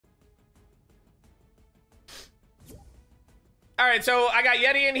All right, so I got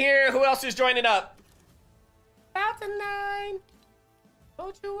Yeti in here. Who else is joining up? About to 9.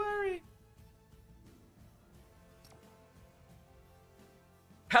 Don't you worry.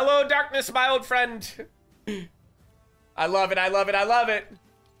 Hello, darkness, my old friend. I love it, I love it, I love it.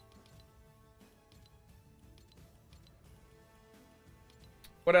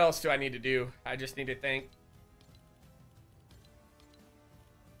 What else do I need to do? I just need to think.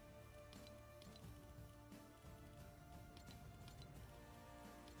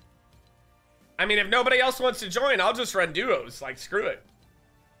 I mean, if nobody else wants to join, I'll just run duos. Like, screw it.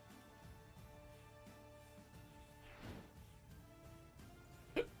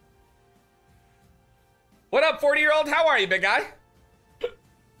 What up, 40-year-old? How are you, big guy?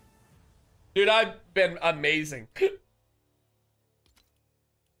 Dude, I've been amazing.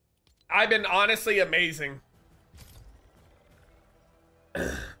 I've been honestly amazing.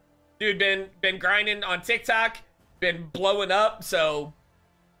 Dude, been grinding on TikTok, been blowing up, so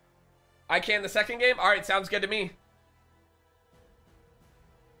I can the second game? All right, sounds good to me.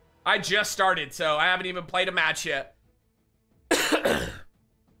 I just started, so I haven't even played a match yet.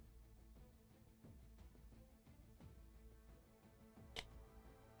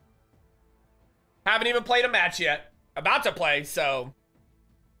 Haven't even played a match yet. About to play, so.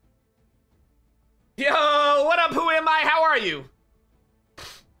 Yo, what up? Who am I? How are you?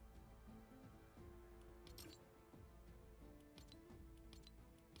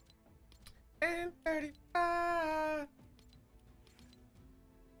 And 35.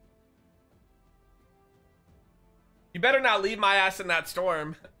 You better not leave my ass in that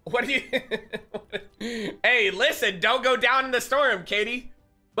storm. What do you? Hey, listen, don't go down in the storm, Katie.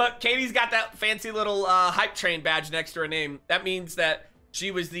 Look, Katie's got that fancy little hype train badge next to her name. That means that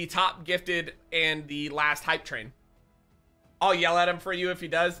she was the top gifted and the last hype train. I'll yell at him for you if he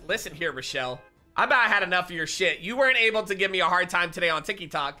does. Listen here, Rochelle. I about had enough of your shit. You weren't able to give me a hard time today on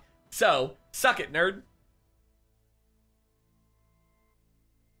TikTok, so suck it, nerd.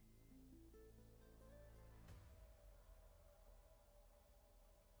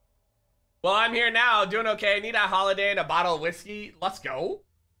 Well, I'm here now, doing okay. Need a holiday and a bottle of whiskey. Let's go.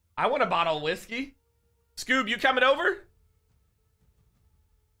 I want a bottle of whiskey. Scoob, you coming over?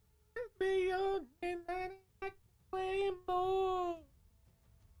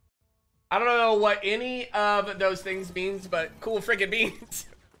 I don't know what any of those things means, but cool freaking beans.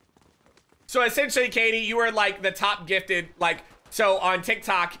 So essentially, Katie, you were like the top gifted, like, so on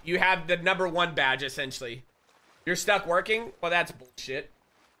TikTok, you have the #1 badge, essentially. You're stuck working? Well, that's bullshit.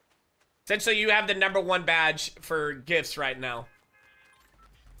 Essentially, you have the #1 badge for gifts right now.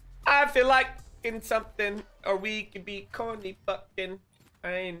 I feel like in something, or we could be corny fucking.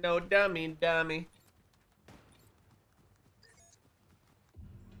 I ain't no dummy.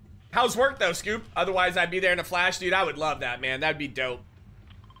 How's work though, Scoop? Otherwise, I'd be there in a flash, dude. I would love that, man. That'd be dope.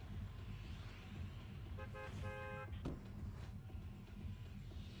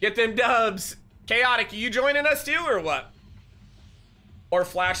 Get them dubs. Chaotic, are you joining us too, or what? Or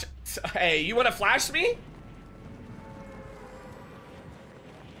flash? Hey, you want to flash me?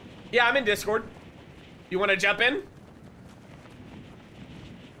 Yeah, I'm in Discord. You want to jump in?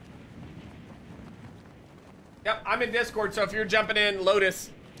 Yep, I'm in Discord, so if you're jumping in,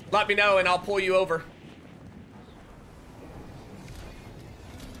 Lotus, let me know and I'll pull you over.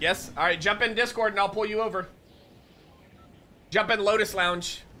 Yes? All right, jump in Discord and I'll pull you over. Jump in Lotus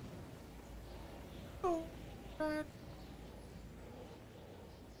Lounge.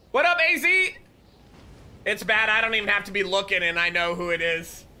 What up, AZ? It's bad, I don't even have to be looking and I know who it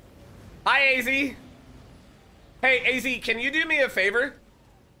is. Hi, AZ. Hey, AZ, can you do me a favor?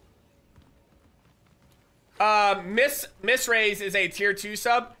 Miss Rays is a tier 2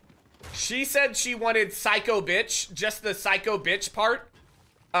 sub. She said she wanted Psycho Bitch, just the Psycho Bitch part,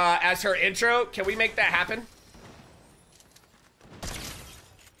 as her intro. Can we make that happen?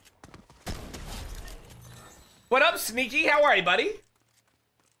 What up, Sneaky? How are you, buddy?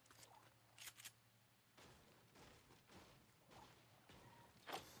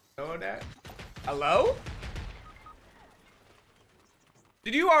 Know that? Hello?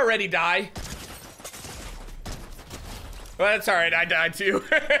 Did you already die? Well, that's all right. I died too.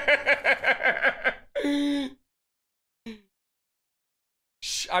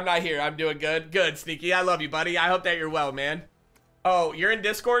 Shh, I'm not here. I'm doing good. Good, Sneaky. I love you, buddy. I hope that you're well, man. Oh, you're in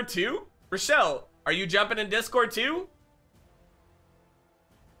Discord too? Rochelle, are you jumping in Discord too?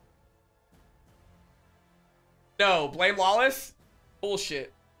 No, blame Lawless?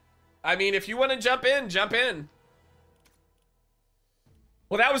 Bullshit. I mean, if you want to jump in, jump in.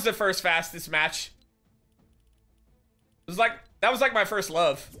 Well, that was the first fastest match. It was like, that was like my first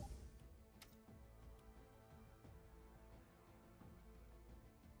love.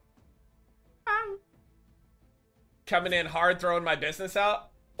 coming in hard, throwing my business out.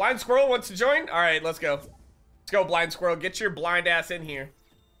 Blind Squirrel wants to join? All right, let's go. Let's go, Blind Squirrel. Get your blind ass in here.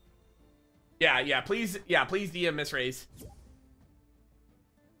 Yeah, please DM Miss Rays.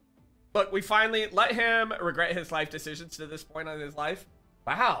 Look, we finally let him regret his life decisions to this point in his life.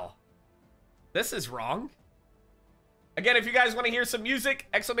 Wow. This is wrong. Again, if you guys want to hear some music,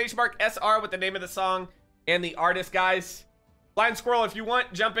 !SR with the name of the song and the artist, guys. Blind Squirrel, if you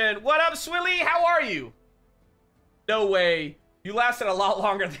want, jump in. What up, Swilly? How are you? No way. You lasted a lot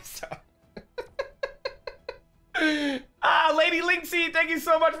longer this time. Lady Linksy, thank you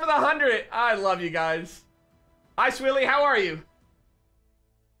so much for the 100. I love you guys. Hi, Swilly. How are you?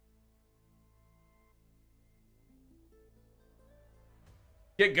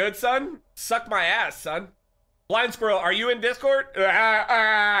 Get good, son? Suck my ass, son. Blind Squirrel, are you in Discord?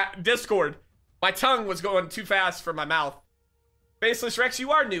 Discord. My tongue was going too fast for my mouth. Faceless Rex,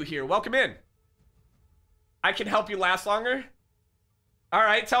 you are new here. Welcome in. I can help you last longer. All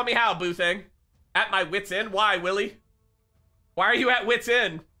right, tell me how, Boo Thing. At my wit's end? Why, Willie? Why are you at wit's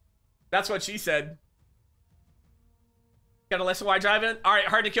end? That's what she said. Gotta listen while driving? All right,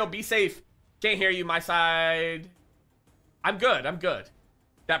 hard to kill. Be safe. Can't hear you, my side. I'm good. I'm good.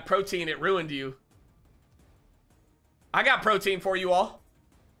 That protein, it ruined you. I got protein for you all.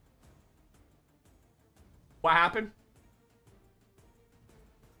 What happened?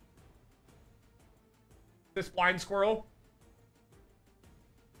 This Blind Squirrel.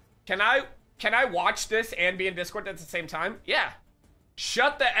 Can I watch this and be in Discord at the same time? Yeah.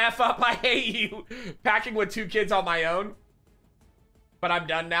 Shut the F up. I hate you. Packing with 2 kids on my own. But I'm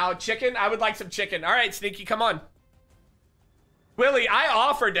done now. Chicken? I would like some chicken. All right, Sneaky, come on. Willie, I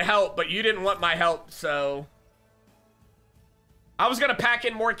offered to help, but you didn't want my help, so... I was gonna pack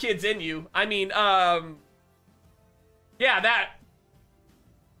in more kids in you. I mean, yeah, that.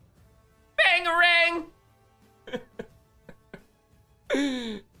 Bangarang!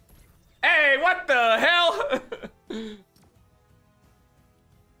 Hey, what the hell?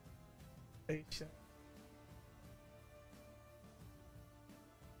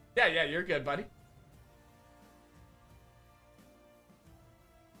 Yeah, you're good, buddy.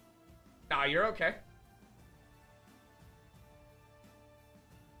 Nah, you're okay.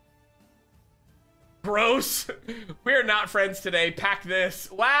 Gross. We're not friends today. Pack this.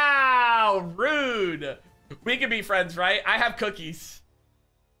 Wow, rude. We can be friends, right? I have cookies.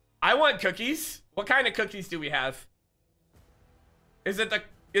 I want cookies. What kind of cookies do we have? Is it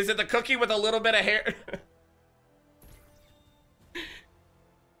the cookie with a little bit of hair?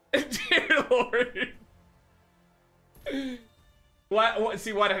 Dear Lord. What?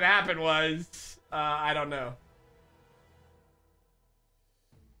 See, what had happened was, I don't know.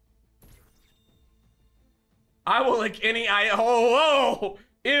 I will lick any whoa!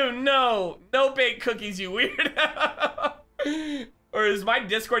 Ew, no baked cookies, you weirdo. Or is my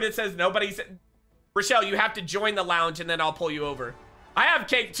Discord, it says nobody's... Rochelle, you have to join the lounge and then I'll pull you over. I have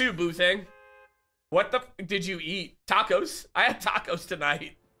cake too, Boo Thing. What the f did you eat? Tacos? I had tacos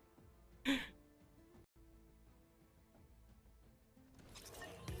tonight.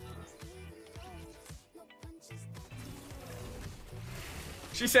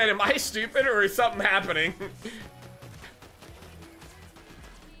 She said, am I stupid or is something happening?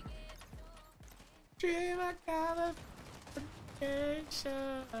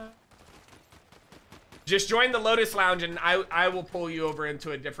 Just join the Lotus Lounge and I will pull you over into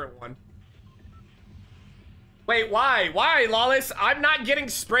a different one. Wait, why? Why, Lawless? I'm not getting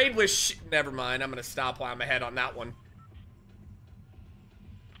sprayed with never mind. I'm gonna stop while I'm ahead on that one.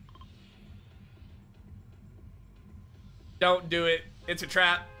 Don't do it. It's a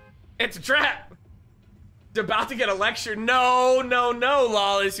trap. It's a trap. It's about to get a lecture. No,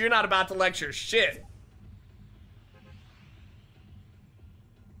 Lawless. You're not about to lecture shit.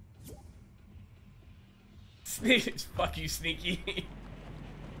 Fuck you, Sneaky.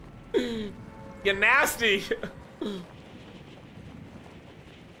 You're nasty.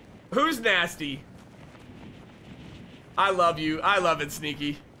 Who's nasty? I love you. I love it,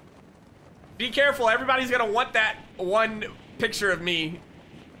 Sneaky. Be careful. Everybody's gonna want that one picture of me.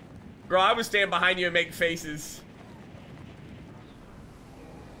 Bro, I would stand behind you and make faces.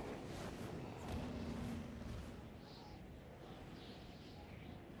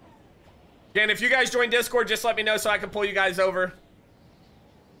 Again, if you guys join Discord, just let me know so I can pull you guys over.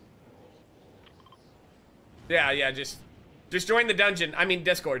 Yeah, just join the dungeon. I mean,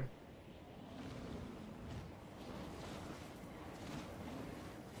 Discord.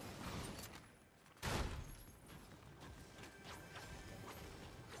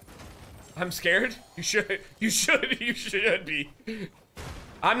 I'm scared. You should be.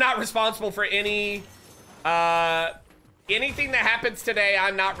 I'm not responsible for any anything that happens today,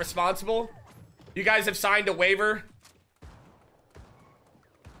 I'm not responsible. You guys have signed a waiver.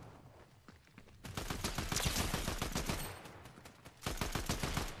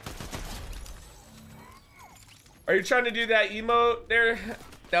 Are you trying to do that emote there?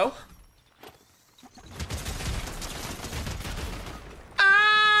 No.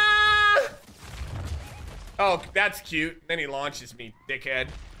 Ah! Oh, that's cute. Then he launches me, dickhead.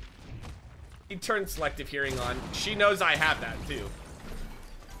 He turned selective hearing on. She knows I have that too.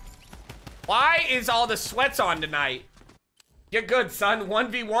 Why is all the sweats on tonight? Get good, son.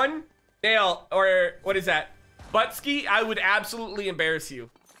 1v1? Nail, or what is that? Buttski, I would absolutely embarrass you.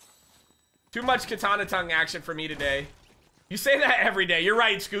 Too much katana tongue action for me today. You say that every day. You're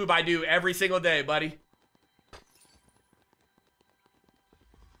right, Scoob. I do every single day, buddy.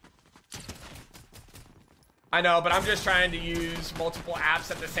 I know, but I'm just trying to use multiple apps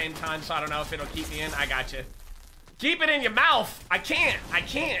at the same time, so I don't know if it'll keep me in. I got you. Keep it in your mouth. I can't. I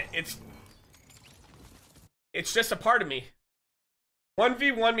can't. It's just a part of me.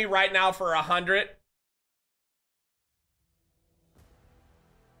 1v1 me right now for 100.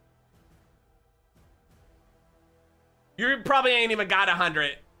 You probably ain't even got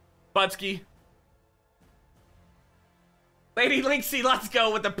 100, Butsky. Lady Linksy, let's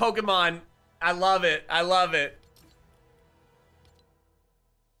go with the Pokemon. I love it. I love it.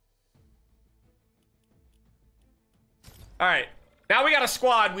 All right. Now we got a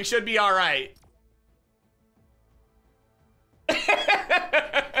squad. We should be all right.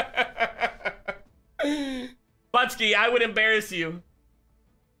 Butsky, I would embarrass you.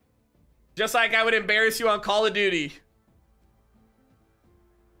 Just like I would embarrass you on Call of Duty.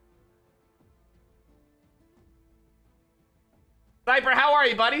 Sniper, how are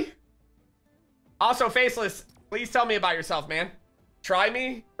you, buddy? Also, Faceless, please tell me about yourself, man. Try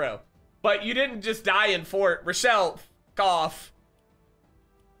me? Bro. But you didn't just die in Fort. Rochelle, cough.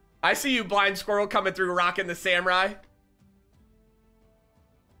 I see you, Blind Squirrel, coming through rocking the Samurai.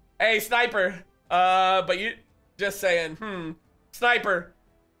 Hey, Sniper. But you... Just saying. Sniper.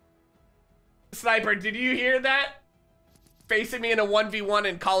 Sniper, did you hear that? Facing me in a 1v1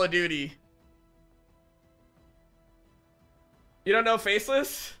 in Call of Duty. You don't know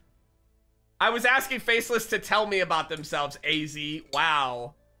Faceless? I was asking Faceless to tell me about themselves, AZ.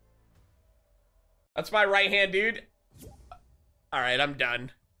 Wow. That's my right hand, dude. Alright, I'm done.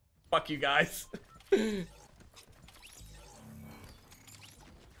 Fuck you guys.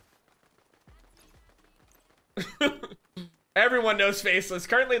 Everyone knows Faceless.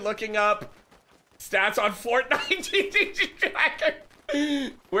 Currently looking up stats on Fortnite.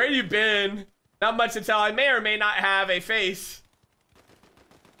 Where you been? Not much to tell. I may or may not have a face.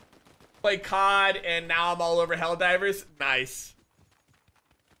 Play COD and now I'm all over Helldivers. Nice.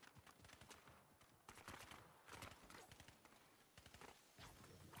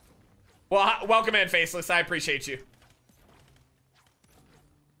 Well, welcome in, Faceless. I appreciate you.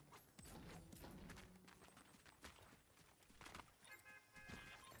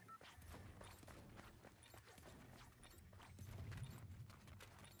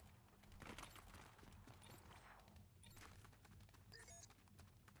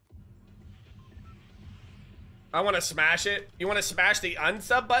 I want to smash it. You want to smash the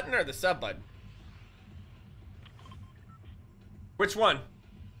unsub button or the sub button? Which one?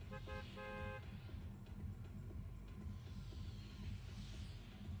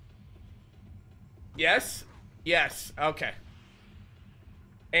 Yes? Yes. Okay.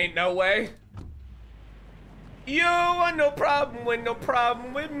 Ain't no way. You want no problem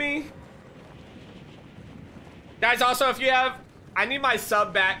with me. Guys, also, if you have... I need my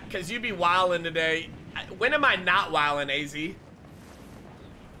sub back, because you be wildin' today. When am I not wildin', AZ?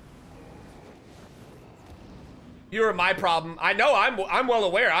 You are my problem. I know, I'm well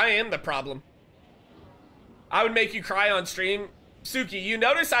aware. I am the problem. I would make you cry on stream. Suki, you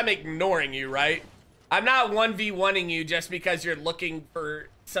notice I'm ignoring you, right? I'm not 1v1ing you just because you're looking for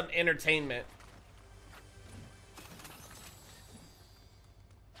some entertainment.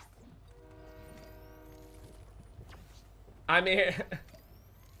 I'm here.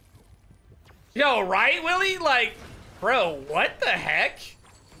 Yo, right, Willie? Like, bro, what the heck?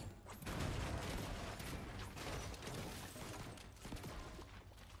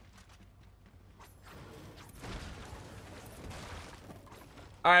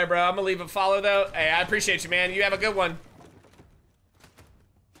 All right, bro, I'm gonna leave a follow, though. Hey, I appreciate you, man. You have a good one.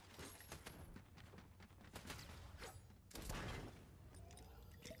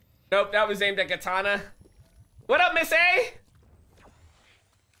 Nope, that was aimed at Katana. What up, Miss A?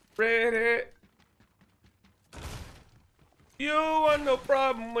 Reddit. You want no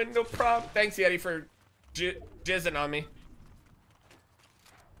problem with no problem. Thanks, Yeti, for jizzing on me.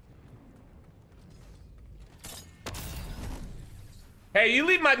 Hey, you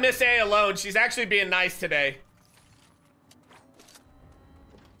leave my Miss A alone. She's actually being nice today.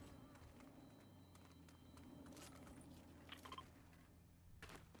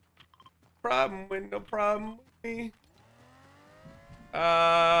 Problem with no problem with me.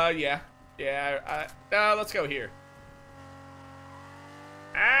 Yeah. Yeah, let's go here.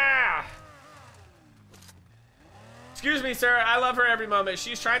 Ah! Excuse me, sir. I love her every moment.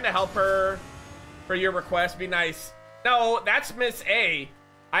 She's trying to help her for your request. Be nice. No, that's Miss A.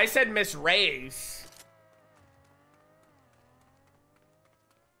 I said Miss Ray's.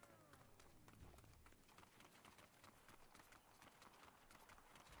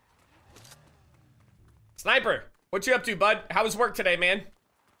 Sniper, what you up to, bud? How was work today, man?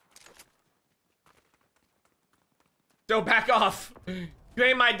 So back off. You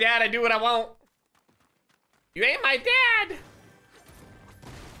ain't my dad. I do what I want. You ain't my dad.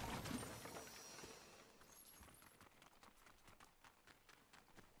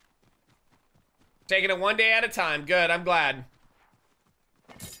 Taking it one day at a time. Good, I'm glad.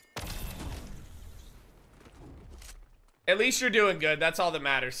 At least you're doing good. That's all that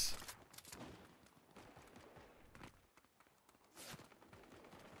matters.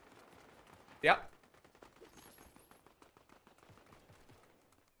 Yep.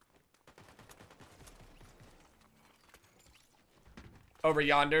 Over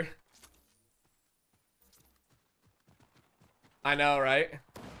yonder. I know, right?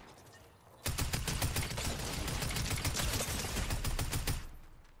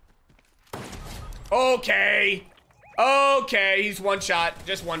 Okay. Okay, he's one shot.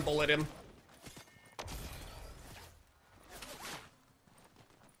 Just one bullet him.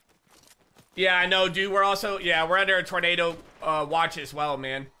 Yeah, I know, dude. We're also, yeah, we're under a tornado watch as well,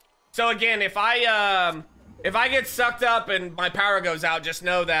 man. So again, if I get sucked up and my power goes out, just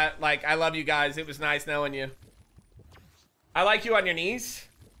know that, like, I love you guys. It was nice knowing you. I like you on your knees.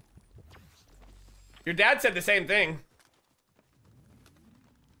 Your dad said the same thing.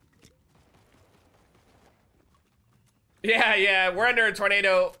 Yeah, yeah, we're under a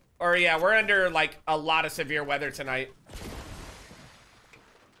tornado, or yeah, we're under, like, a lot of severe weather tonight.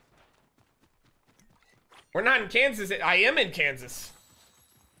 We're not in Kansas. I am in Kansas.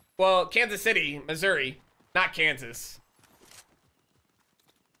 Well, Kansas City, Missouri, not Kansas.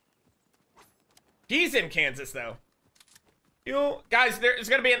 He's in Kansas, though. You guys, there's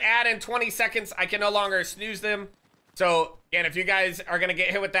going to be an ad in 20 seconds. I can no longer snooze them. So, again, if you guys are going to get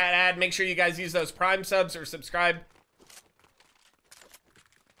hit with that ad, make sure you guys use those Prime subs or subscribe.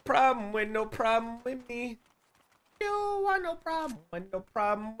 Problem with no problem with me. You want no problem with no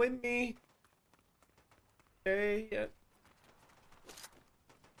problem with me. Yeah.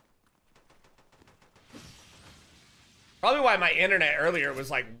 Probably why my internet earlier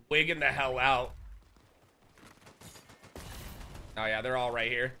was like wigging the hell out. Oh yeah, they're all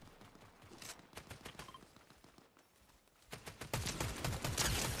right here.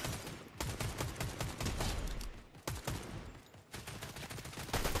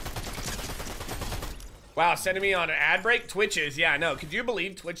 Wow, sending me on an ad break? Twitch is, yeah, I know. Could you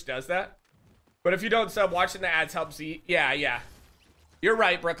believe Twitch does that? But if you don't sub, watching the ads helps you. Yeah, yeah. You're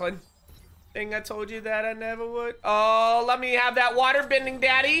right, Brooklyn. Thing I told you that I never would. Oh, let me have that water bending,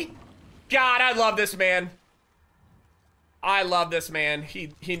 daddy. God, I love this man. I love this man.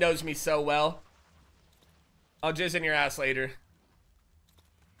 He knows me so well. I'll jizz in your ass later.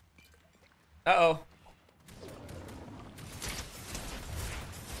 Uh-oh.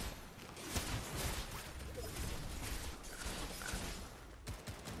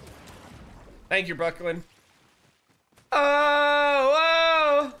 Thank you, Brooklyn.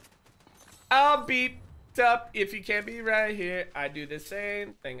 Oh, I'll beat up if you can't be right here. I do the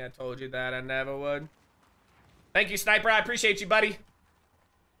same thing I told you that I never would. Thank you, Sniper. I appreciate you, buddy.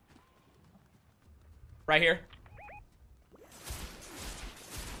 Right here.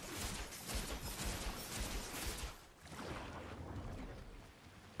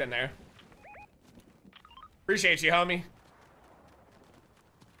 Been there. Appreciate you, homie.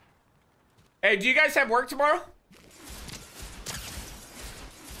 Hey, do you guys have work tomorrow?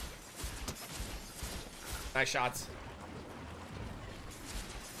 Nice shots.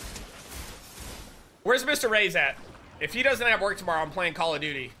 Where's Mr. Ray's at? If he doesn't have work tomorrow, I'm playing Call of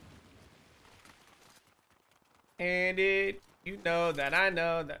Duty. And you know that I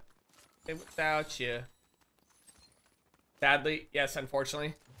know that without you. Sadly, yes,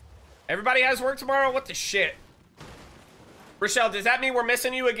 unfortunately. Everybody has work tomorrow? What the shit? Rochelle, does that mean we're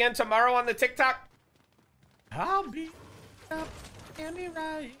missing you again tomorrow on the TikTok? I'll be up and be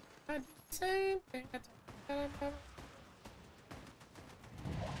right. I do the same thing.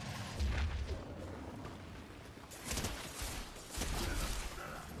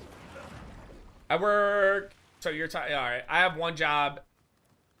 I work. So you're all right. I have one job,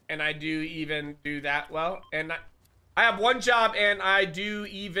 and I do even do that well. And I have one job, and I do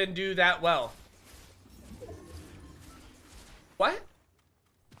even do that well. What?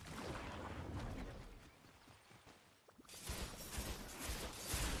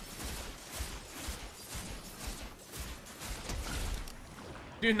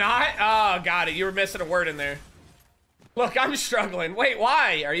 Do not? Oh, got it. You were missing a word in there. Look, I'm struggling. Wait,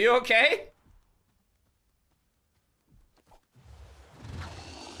 why? Are you okay?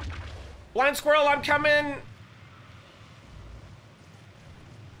 Blind squirrel, I'm coming.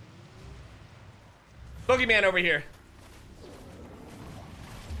 Boogeyman over here.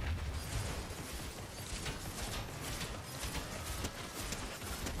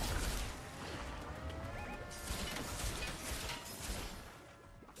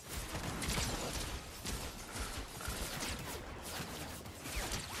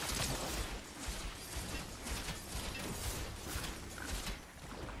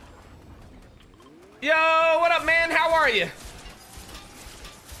 Yo, what up, man? How are you?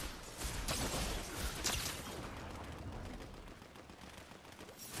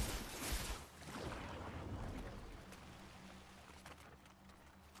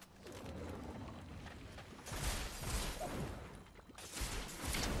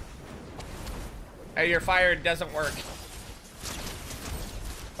 Hey, your fire doesn't work.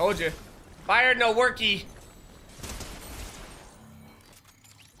 Told you. Fire no worky.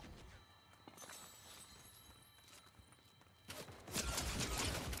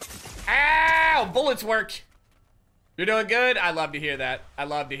 Ow! Bullets work. You're doing good? I love to hear that. I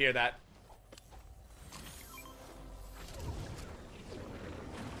love to hear that.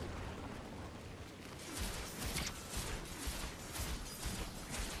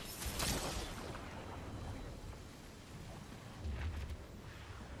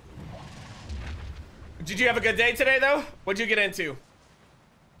 Did you have a good day today, though? What'd you get into?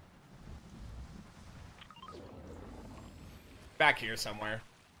 Back here somewhere.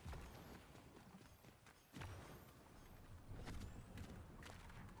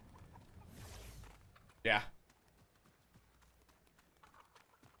 Yeah.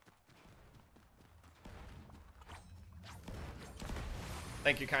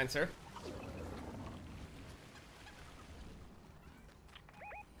 Thank you, kind sir.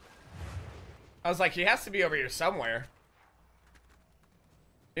 I was like, he has to be over here somewhere.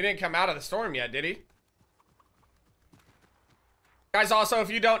 He didn't come out of the storm yet, did he? Guys, also, if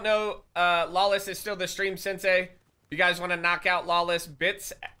you don't know, Lawless is still the stream sensei. If you guys want to knock out Lawless,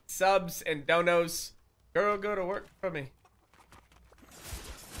 bits, subs, and donos, girl, go to work for me.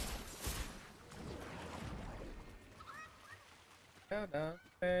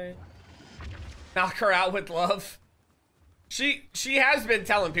 Knock her out with love. She has been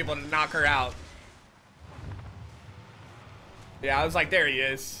telling people to knock her out. Yeah, I was like, there he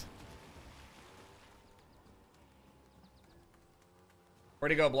is.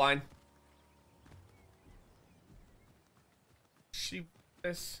 Where'd he go, blind? She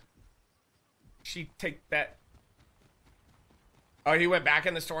take that. Oh, he went back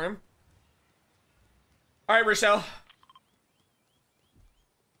in the storm? All right, Rochelle.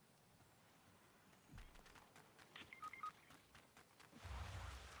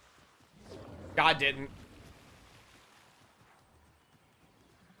 God didn't.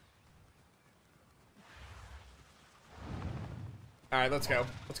 All right, let's go.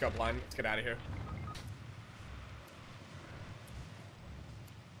 Let's go, blind. Let's get out of here.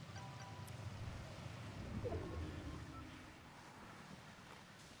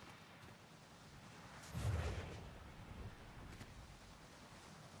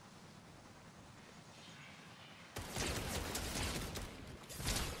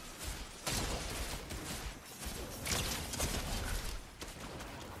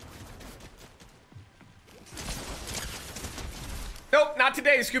 Nope, not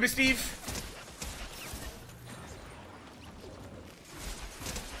today, Scuba Steve.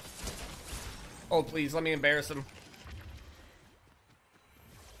 Oh, please, let me embarrass him.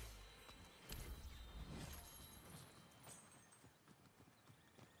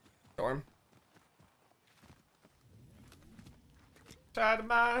 Storm. Side of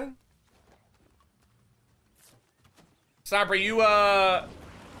mine. Sniper, you, have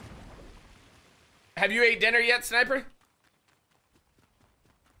you ate dinner yet, Sniper?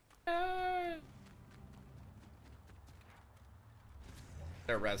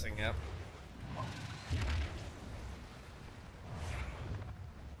 They're rezzing, yep.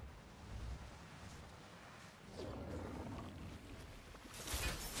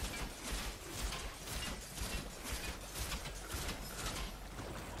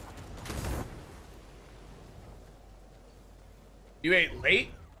 You ate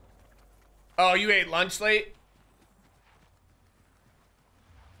late? Oh, you ate lunch late?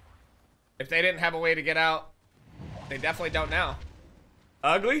 If they didn't have a way to get out, they definitely don't now.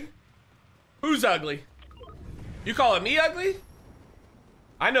 Ugly? Who's ugly? You calling me ugly?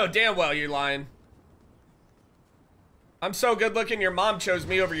 I know damn well you're lying. I'm so good looking, your mom chose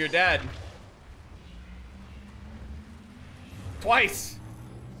me over your dad. Twice.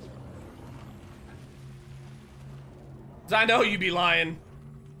 'Cause I know you be lying.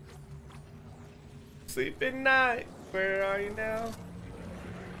 Sleep at night, where are you now?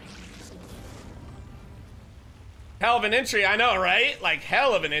 Hell of an entry, I know, right? Like,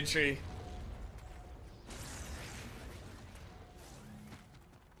 hell of an entry.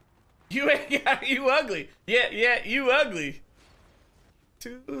 Yeah, you ugly. Yeah, you ugly.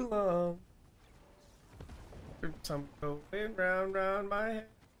 Too long. I'm going round my head.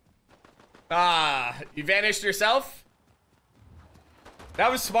 Ah, you vanished yourself? That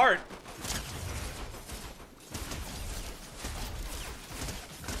was smart.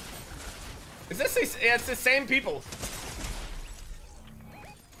 Is this yeah, it's the same people.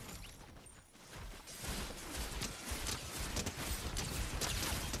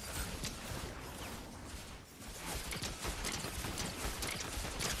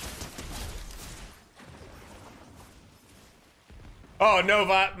 Oh,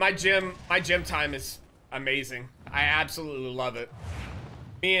 Nova, my gym time is amazing. I absolutely love it.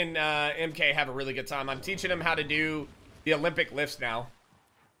 Me and MK have a really good time. I'm teaching him how to do the Olympic lifts now.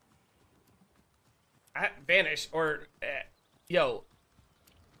 Vanish or yo,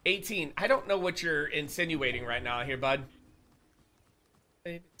 18. I don't know what you're insinuating right now here, bud.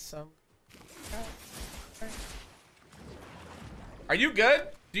 Maybe some. Are you good?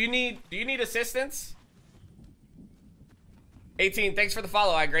 Do you need assistance? 18, thanks for the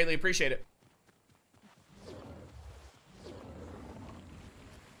follow. I greatly appreciate it.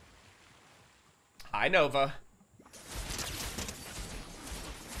 Hi, Nova.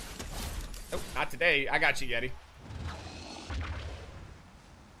 Oh, not today. I got you, Yeti.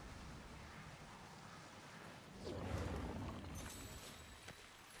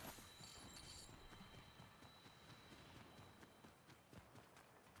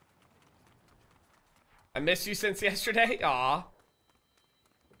 I missed you since yesterday. Aw.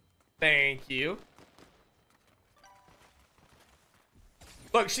 Thank you.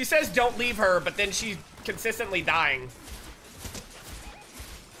 Look, she says don't leave her, but then she's consistently dying.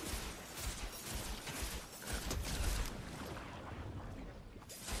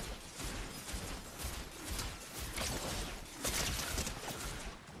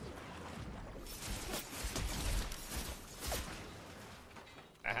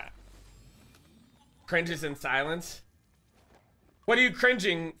 Cringes in silence. What are you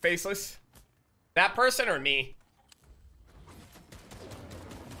cringing, Faceless? That person or me?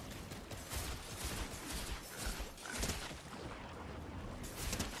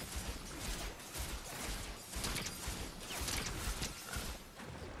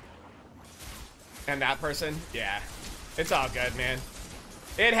 And that person? Yeah. It's all good, man.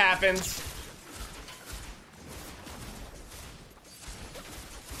 It happens.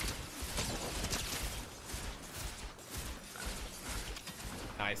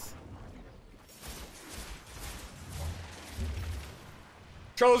 Nice.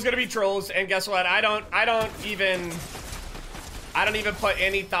 Trolls gonna be trolls, and guess what? I don't even put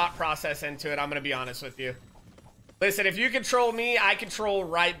any thought process into it. I'm gonna be honest with you. Listen, if you control me, I control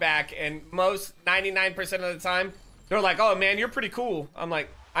right back, and most 99% of the time, they're like, "Oh man, you're pretty cool." I'm like,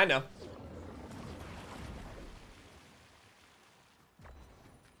 I know.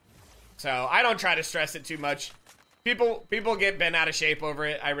 So I don't try to stress it too much. People get bent out of shape over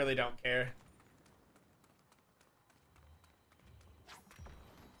it. I really don't care.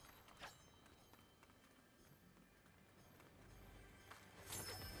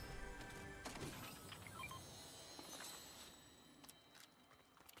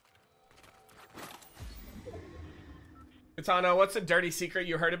 Katana, what's a dirty secret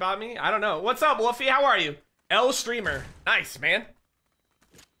you heard about me? I don't know. What's up, Wolfie? How are you? L streamer. Nice, man.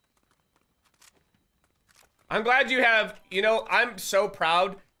 I'm glad you have, you know, I'm so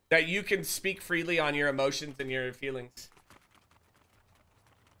proud that you can speak freely on your emotions and your feelings.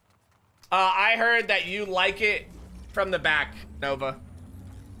 I heard that you like it from the back, Nova.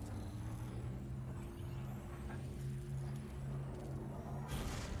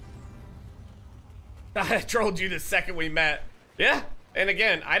 I trolled you the second we met. Yeah, and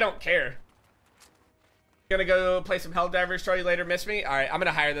again, I don't care. Gonna go play some Helldivers, troll you later, miss me? All right, I'm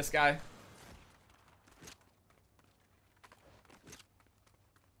gonna hire this guy.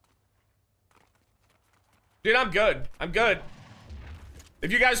 Dude, I'm good. I'm good.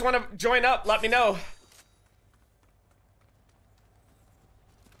 If you guys want to join up, let me know.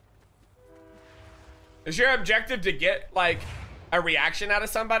 Is your objective to get, like, a reaction out of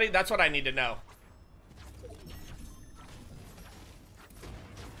somebody? That's what I need to know.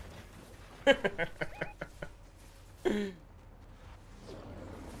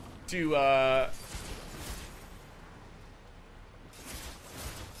 To,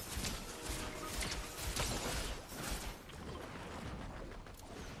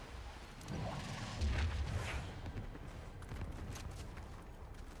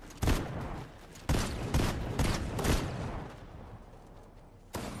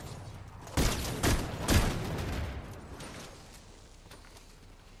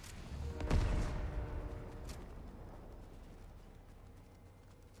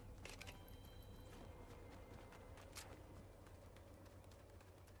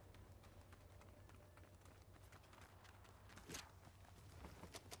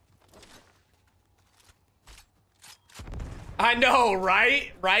 I know,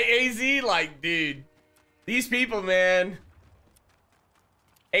 right? Right, AZ? Like, dude. These people, man.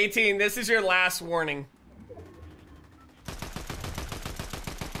 18, this is your last warning.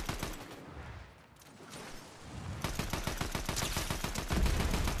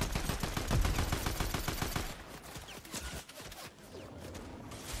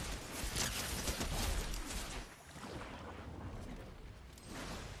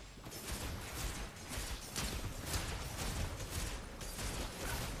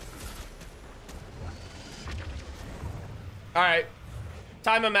 All right,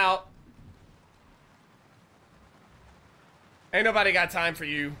 time him out. Ain't nobody got time for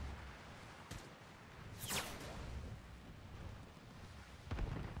you.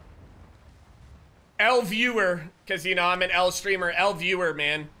 L viewer, because you know I'm an L streamer. L viewer,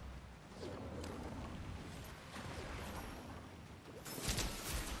 man.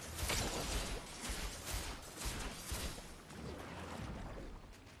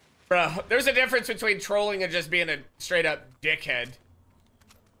 Bro, there's a difference between trolling and just being a straight up dickhead.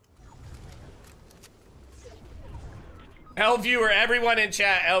 L viewer, everyone in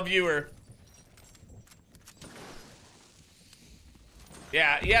chat, L viewer.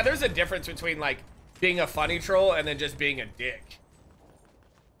 Yeah, there's a difference between like being a funny troll and then just being a dick.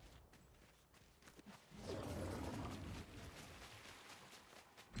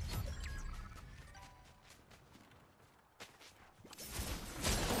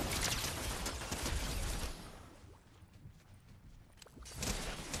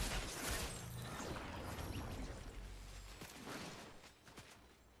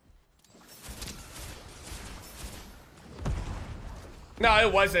 No,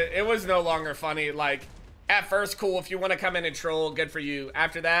 it wasn't. It was no longer funny. Like, at first, cool. If you want to come in and troll, good for you.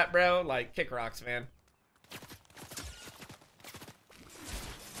 After that, bro, like, kick rocks, man.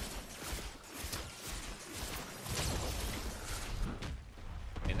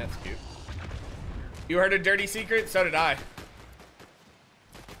 Man, that's cute. You heard a dirty secret? So did I.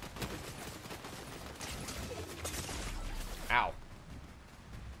 Ow.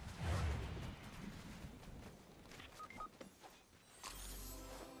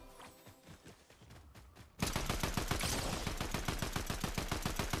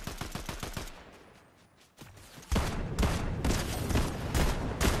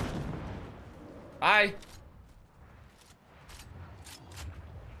 Bye.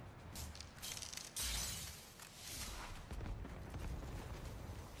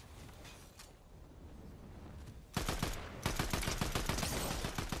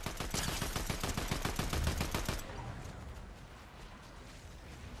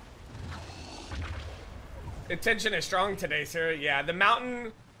 Attention is strong today, sir. Yeah, the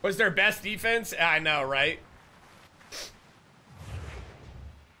Mountain was their best defense. I know, right?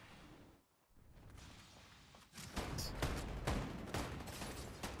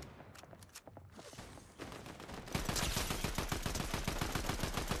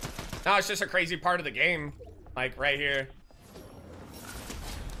 No, it's just a crazy part of the game. Like, right here.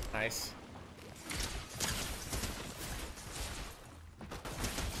 Nice.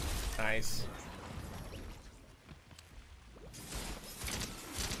 Nice.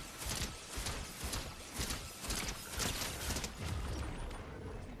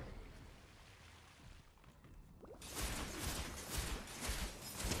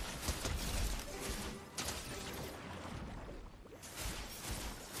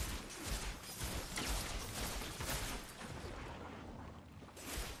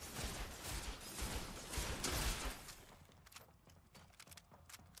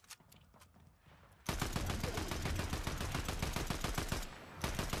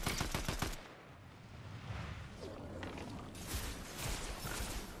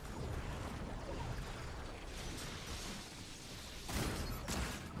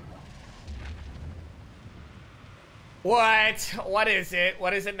 What? What is it?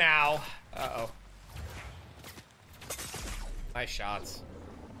 What is it now? Uh-oh. Nice shots.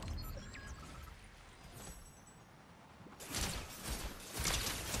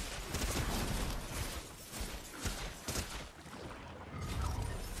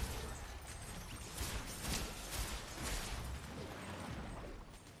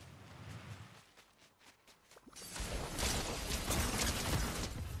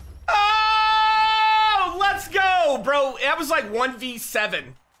 Oh, let's go, bro. That was like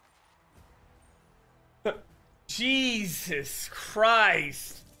 1v7. Jesus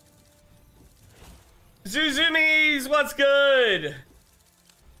Christ. Zuzumis, what's good?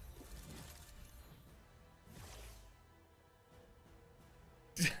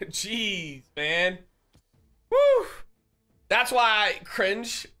 Jeez, man. Woo. That's why I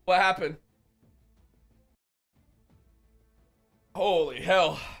cringe. What happened? Holy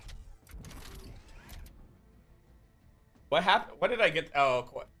hell. What happened? What did I get? Oh,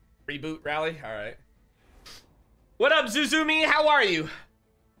 what? Reboot rally? All right. What up, Zuzumi? How are you?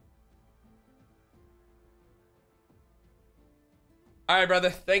 All right, brother.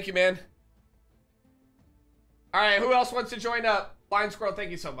 Thank you, man. All right, who else wants to join up? Blind Squirrel,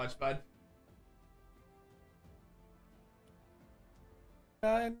 thank you so much, bud.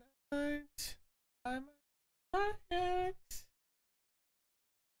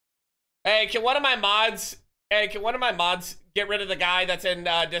 Hey, can one of my mods... Hey, can one of my mods get rid of the guy that's in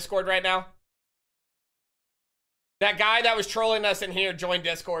Discord right now? That guy that was trolling us in here joined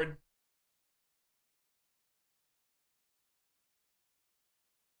Discord.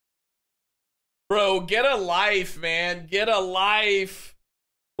 Bro, get a life, man. Get a life.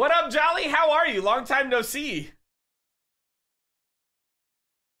 What up, Jolly? How are you? Long time no see.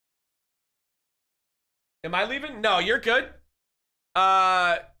 Am I leaving? No, you're good.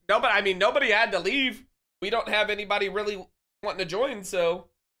 No, but I mean, nobody had to leave. We don't have anybody really wanting to join, so.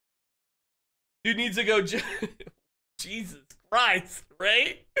 Dude needs to go. Jesus Christ,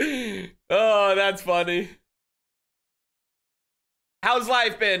 right? Oh, that's funny. How's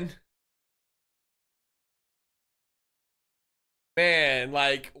life been? Man,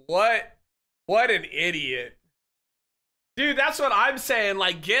 like, what an idiot. Dude, that's what I'm saying.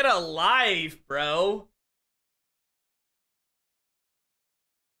 Like, get a life, bro.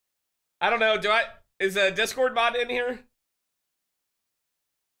 I don't know. Is a Discord mod in here?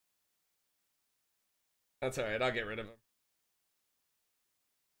 That's all right. I'll get rid of him.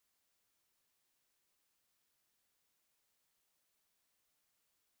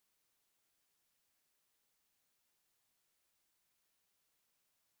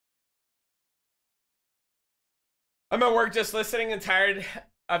 I'm at work just listening and tired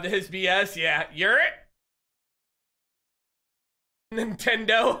of his BS. Yeah, you're it.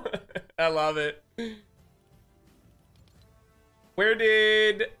 Nintendo. I love it. Where?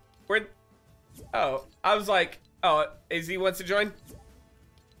 Oh, I was like, oh, AZ wants to join.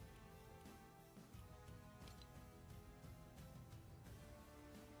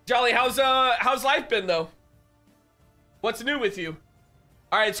 Jolly, how's life been though? What's new with you?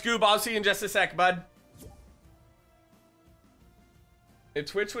 All right, Scoob, I'll see you in just a sec, bud. If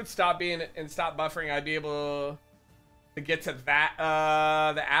Twitch would stop being and stop buffering, I'd be able to get to that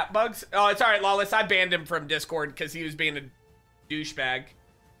the app bugs. Oh, it's all right, Lawless. I banned him from Discord because he was being a douchebag.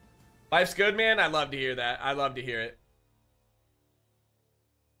 Life's good, man. I love to hear that. I love to hear it.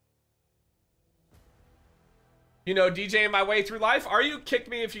 You know, DJing my way through life. Are you? Kick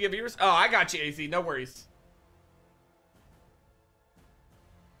me if you give yours. Oh, I got you, AZ. No worries.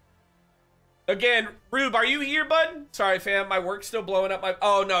 Again, Rube, are you here, bud? Sorry, fam. My work's still blowing up my...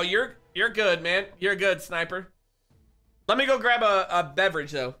 Oh, no. You're good, man. You're good, Sniper. Let me go grab a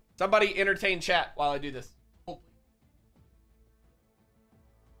beverage, though. Somebody entertain chat while I do this.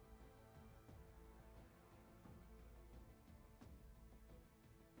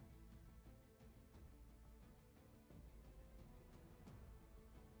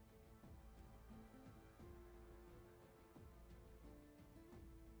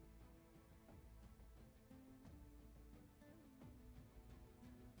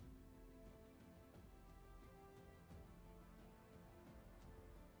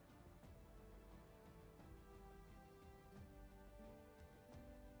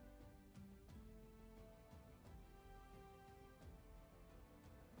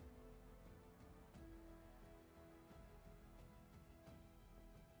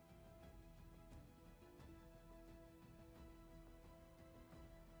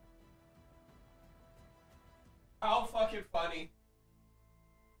 How fucking funny.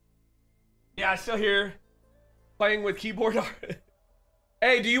 Yeah, still here. Playing with keyboard art.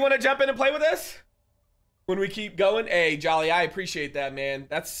 Hey, do you want to jump in and play with us? when we keep going. Hey, Jolly, I appreciate that, man.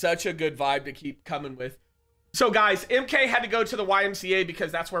 That's such a good vibe to keep coming with. So, guys, MK had to go to the YMCA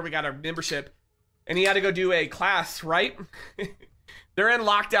because that's where we got our membership. And he had to go do a class, right? They're in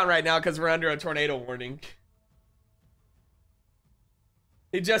lockdown right now because we're under a tornado warning.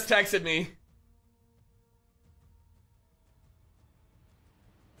 He just texted me.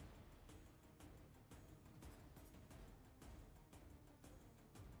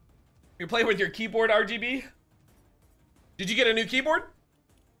 You're playing with your keyboard, RGB? Did you get a new keyboard?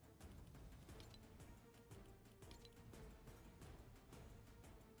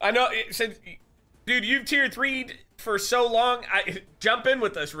 I know, since, dude, you've tier 3'd for so long. Jump in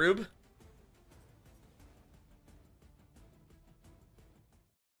with us, Rube.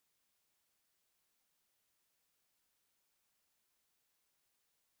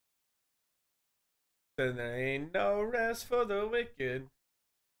 Then there ain't no rest for the wicked.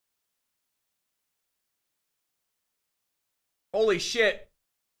 Holy shit.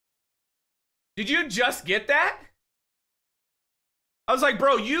 Did you just get that? I was like,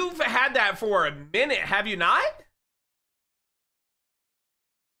 bro, you've had that for a minute, have you not?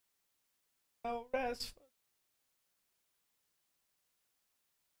 No rest.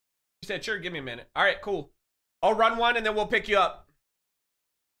 You said, sure, give me a minute. All right, cool. I'll run one and then we'll pick you up.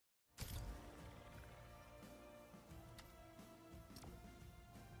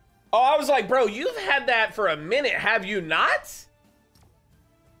 Oh, I was like, bro, you've had that for a minute, have you not?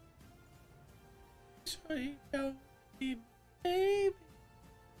 Baby.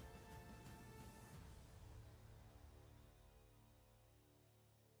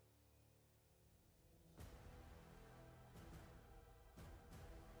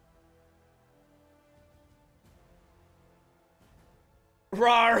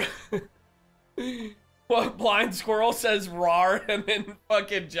 Rar. What, Blind Squirrel says rar and then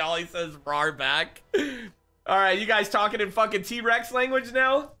fucking Jolly says rar back. All right, you guys talking in fucking T-Rex language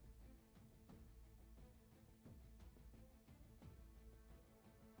now?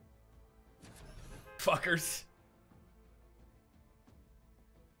 Fuckers.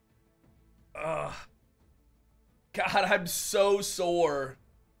 Ugh. God, I'm so sore.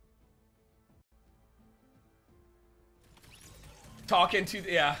 Talking to,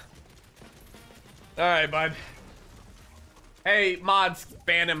 yeah. All right, bud. Hey, mods,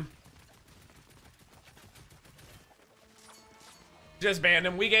 ban him. Just banned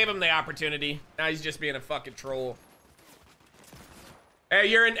him. We gave him the opportunity. Now he's just being a fucking troll. Hey,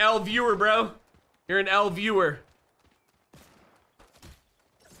 you're an L viewer, bro. You're an L viewer.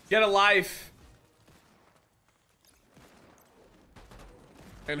 Get a life.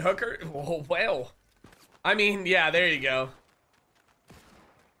 And Hooker? Oh, well. I mean, yeah, there you go.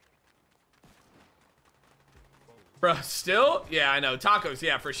 Bro, still? Yeah, I know. Tacos,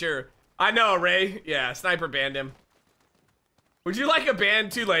 yeah, for sure. I know, Ray. Yeah, Sniper banned him. Would you like a ban?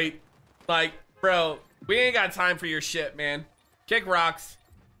 Too late. Like, bro, we ain't got time for your shit, man. Kick rocks.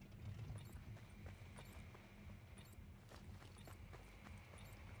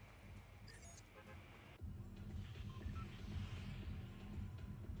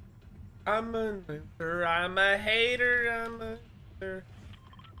 I'm a loser, I'm a hater, I'm a loser.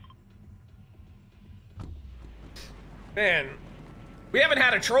 Man, we haven't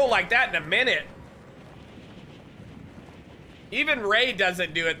had a troll like that in a minute. Even Ray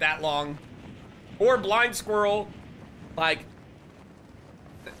doesn't do it that long. Or Blind Squirrel. Like...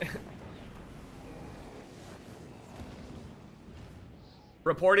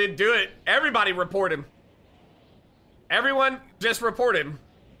 Reported, do it. Everybody report him. Everyone just report him.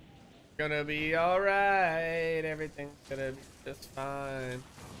 Gonna be alright. Everything's gonna be just fine.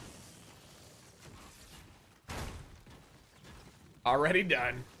 Already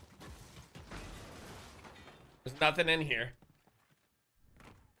done. There's nothing in here.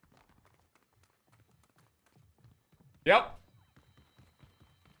 Yep.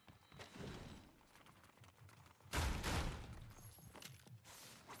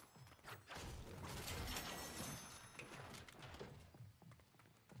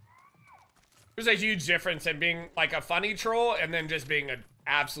 There's a huge difference in being like a funny troll and then just being an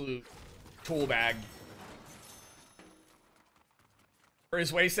absolute tool bag. For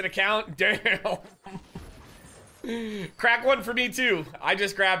his wasted account? Damn. Crack one for me too. I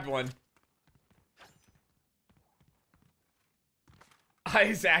just grabbed one.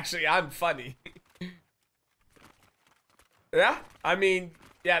 I'm funny. Yeah, I mean,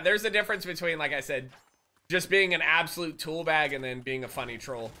 yeah, there's a difference between, like I said, just being an absolute tool bag and then being a funny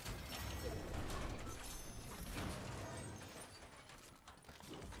troll.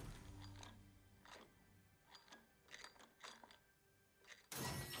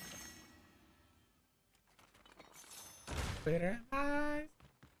 Twitter eyes.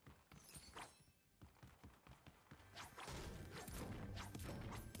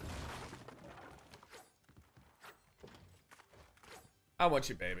 I want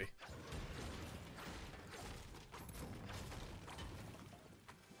you, baby.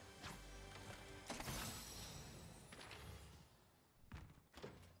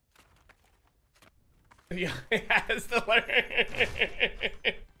 Yeah, has to learn.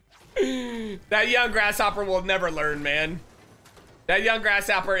 That young grasshopper will never learn, man. That young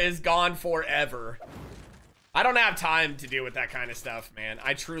grasshopper is gone forever. I don't have time to deal with that kind of stuff, man.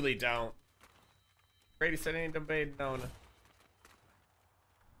 I truly don't. Brady said ain't debate known.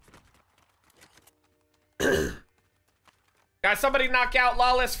 Got somebody knock out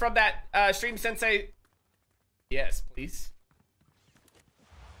Lawless from that stream sensei? Yes, please.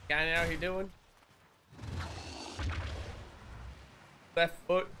 Got it out here doing? Left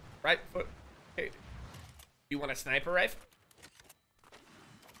foot, right foot. Okay. You want a sniper rifle?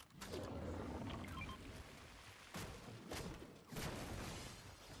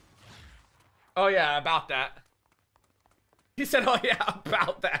 Oh yeah, about that. He said, oh yeah,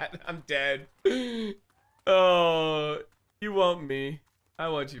 about that. I'm dead. Oh, you want me. I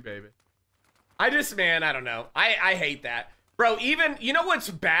want you, baby. I just, man, I don't know. I hate that. Bro, even, you know what's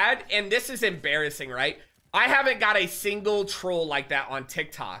bad? And this is embarrassing, right? I haven't got a single troll like that on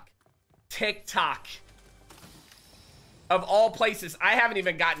TikTok. TikTok. Of all places, I haven't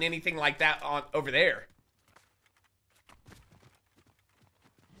even gotten anything like that on over there.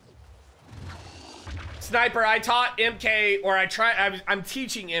 Sniper, I taught MK, or I'm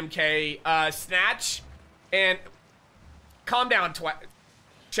teaching MK, snatch, and calm down,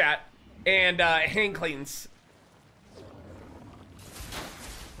 chat, and hand cleans.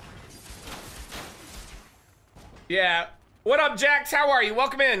 Yeah. What up, Jax? How are you?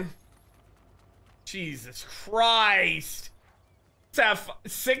 Welcome in. Jesus Christ. Let's have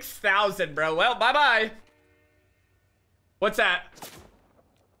 6,000, bro. Well, bye-bye. What's that?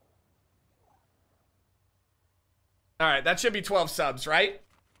 All right, that should be 12 subs, right?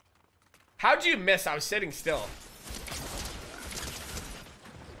 How'd you miss? I was sitting still.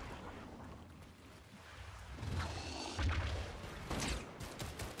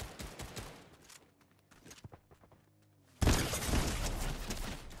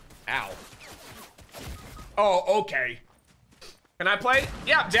 Ow. Oh, okay. Can I play?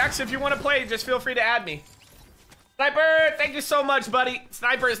 Yeah, Jax, if you want to play, just feel free to add me. Sniper, thank you so much, buddy.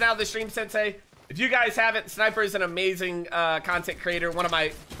 Sniper is now the stream sensei. If you guys haven't, Sniper is an amazing content creator, one of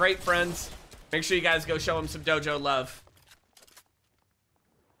my great friends. Make sure you guys go show him some dojo love.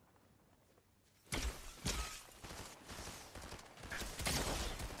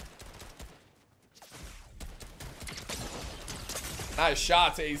 Nice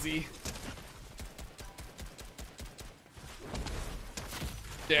shots, AZ.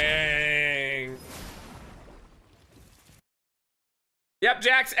 Dang. Yep,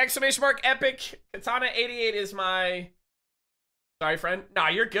 Jax, exclamation mark, epic. Katana 88 is my... Sorry, friend. Nah,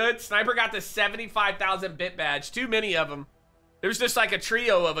 you're good. Sniper got the 75,000 bit badge. Too many of them. There's just like a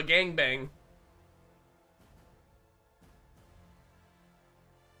trio of a gangbang.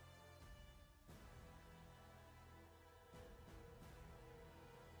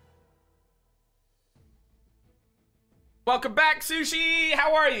 Welcome back, Sushi.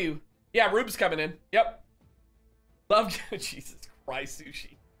 How are you? Yeah, Rube's coming in. Yep. Love, Jesus Christ,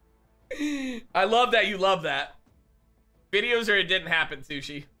 Sushi. I love that you love that. Videos or it didn't happen,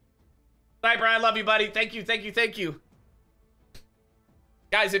 Sushi. Sniper, I love you, buddy. Thank you, thank you, thank you.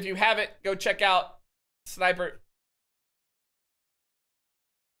 Guys, if you haven't, go check out Sniper.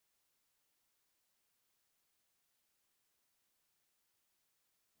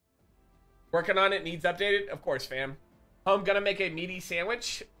 Working on it, needs updated? Of course, fam. I'm gonna make a meaty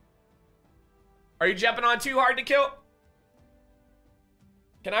sandwich. Are you jumping on too hard to kill?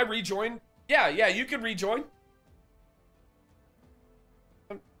 Can I rejoin? Yeah, you can rejoin.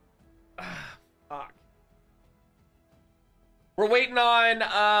 Fuck. We're waiting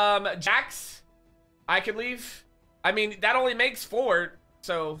on Jax. I can leave. I mean, that only makes 4,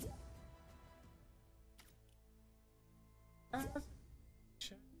 so.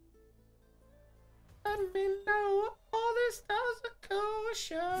 Let me know all this doesn't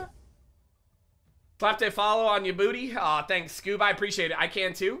kosher. Slapped a follow on your booty. Aw, thanks, Scoob. I appreciate it. I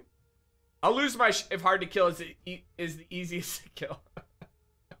can too. I'll lose my if hard to kill is the easiest to kill.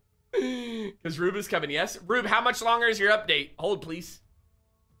 Because Rube is coming, yes? Rube, how much longer is your update? Hold, please.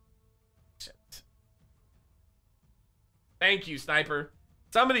 Shit. Thank you, Sniper.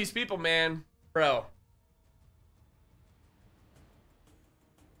 Some of these people, man. Bro.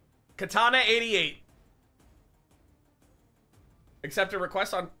 Katana 88. Accept a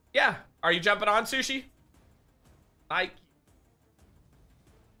request on... Yeah. Are you jumping on, Sushi? Like...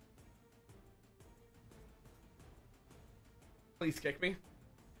 Please kick me.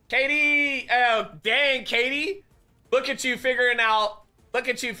 Katie! Oh, dang, Katie. Look at you figuring out... Look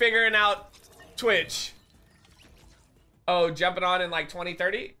at you figuring out Twitch. Oh, jumping on in like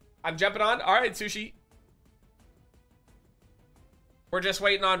 2030? I'm jumping on? All right, Sushi. We're just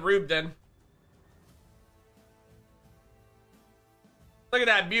waiting on Rube then. Look at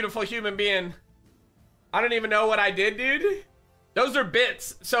that beautiful human being. I don't even know what I did, dude. Those are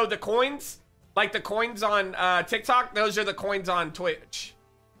bits. So the coins, like the coins on TikTok, those are the coins on Twitch.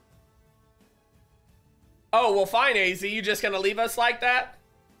 Oh, well, fine, AZ. You just gonna leave us like that?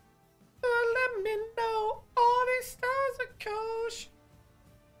 Let me know all these stars are kosher.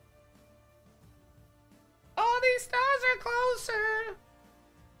 All these stars are closer.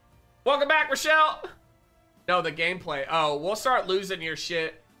 Welcome back, Rochelle. No, the gameplay. Oh, we'll start losing your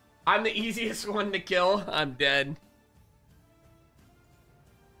shit. I'm the easiest one to kill. I'm dead.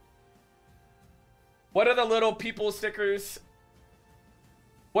 What are the little people stickers?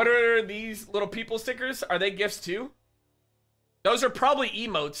 What are these little people stickers? Are they gifts too? Those are probably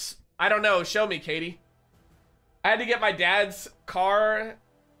emotes. I don't know. Show me, Katie. I had to get my dad's car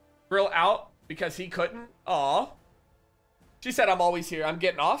grill out because he couldn't. Aw. She said I'm always here. I'm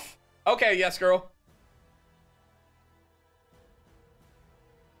getting off. Okay, yes, girl.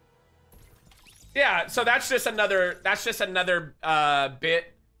 Yeah, so that's just another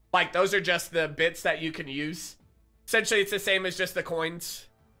bit. Like, those are just the bits that you can use. Essentially, it's the same as just the coins.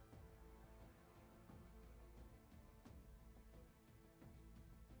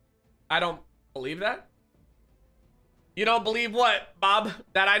 I don't believe that. You don't believe what, Bob?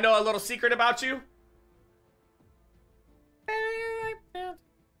 That I know a little secret about you?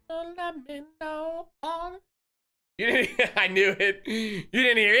 Let me know. You didn't, I knew it. You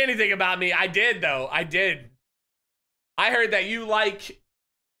didn't hear anything about me. I did, though. I did. I heard that you like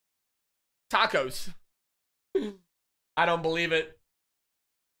tacos. I don't believe it.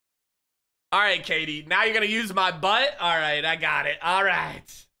 All right, Katie. Now you're going to use my butt? All right, I got it. All right.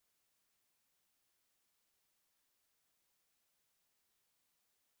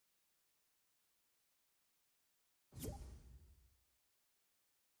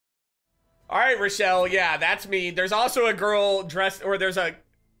 All right, Rochelle. Yeah, that's me. There's also a girl dressed, or there's a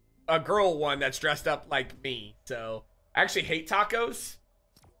girl one that's dressed up like me. So I actually hate tacos.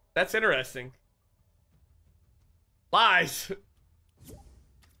 That's interesting. Lies.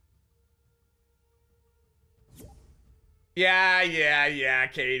 Yeah,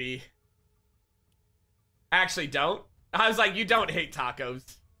 Katie. Actually, don't. I was like, you don't hate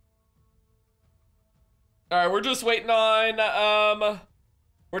tacos. All right, we're just waiting on,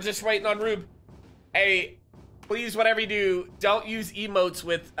 we're just waiting on Rube. Hey, please, whatever you do, don't use emotes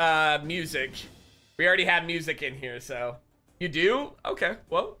with music. We already have music in here, so. You do? Okay,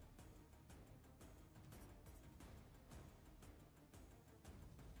 well.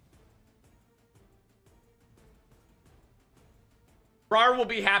 Rar will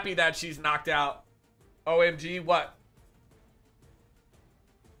be happy that she's knocked out. OMG, what?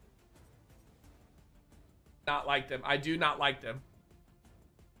 Not like them. I do not like them.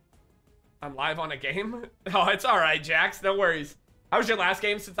 I'm live on a game? Oh, it's all right, Jax. No worries. How was your last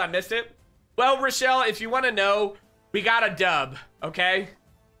game since I missed it? Well, Rochelle, if you want to know, we got a dub, okay?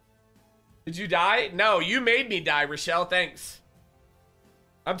 Did you die? No, you made me die, Rochelle. Thanks.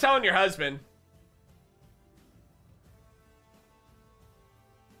 I'm telling your husband.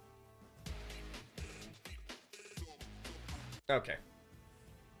 Okay.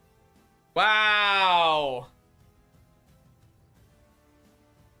 Wow.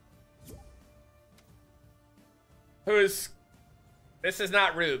 This is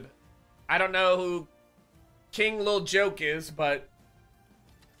not Rube. I don't know who King Lil Joke is, but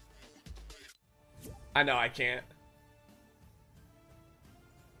I know I can't.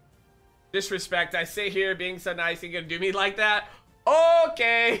 Disrespect. I sit here being so nice and gonna do me like that?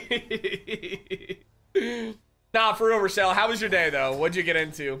 Okay. Nah, for real, Rochelle. How was your day, though? What'd you get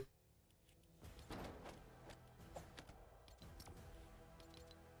into?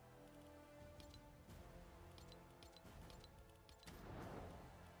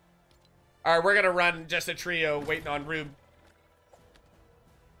 All right, we're gonna run just a trio waiting on Rube.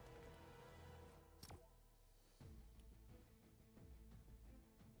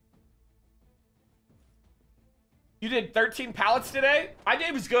 You did 13 pallets today? My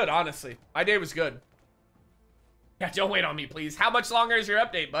day was good, honestly. My day was good. Yeah, don't wait on me, please. How much longer is your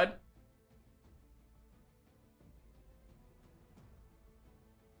update, bud?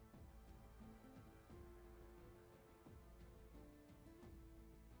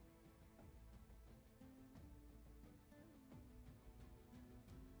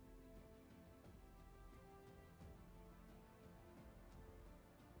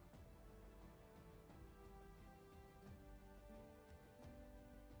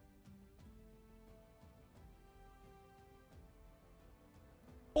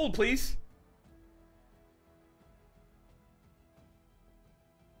 Hold, please.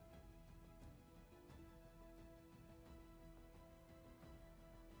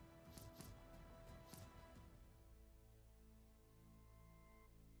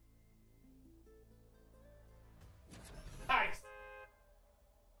 Nice.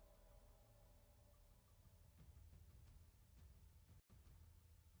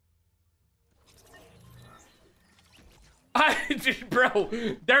 Bro,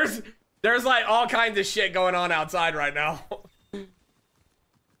 there's like all kinds of shit going on outside right now.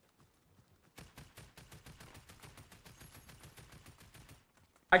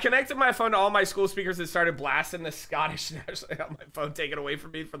 I connected my phone to all my school speakers and started blasting the Scottish national. I got my phone taken away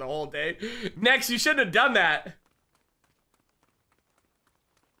from me for the whole day. Next, you shouldn't have done that.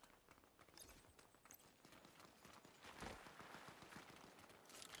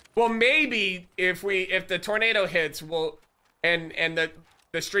 Well, maybe if the tornado hits, and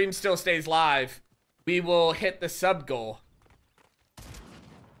the stream still stays live, we will hit the sub goal.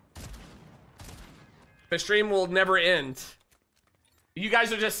 The stream will never end. You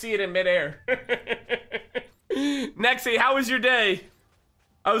guys will just see it in midair. Nexy, how was your day?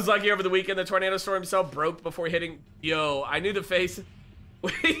 I was lucky over the weekend. The tornado storm cell broke before hitting. Yo, I knew the face.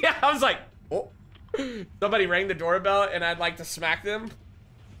 Yeah, I was like, oh. Somebody rang the doorbell and I'd like to smack them.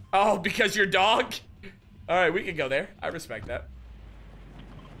 Oh, because your dog? All right, we can go there. I respect that.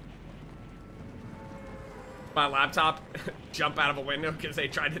 My laptop jump out of a window because they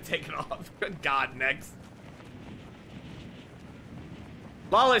tried to take it off. Good God, next.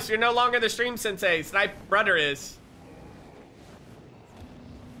 Lawless, you're no longer the stream sensei. Snipe brother is.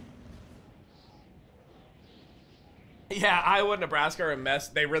 Yeah, Iowa, Nebraska are a mess.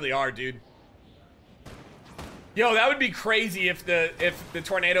 They really are, dude. Yo, that would be crazy if the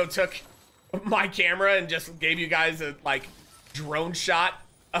tornado took my camera and just gave you guys a like drone shot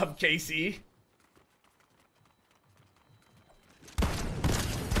of KC.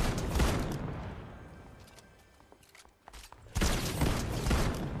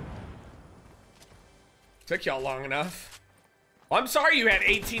 Took y'all long enough. Well, I'm sorry you had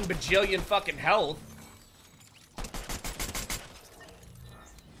 18 bajillion fucking health.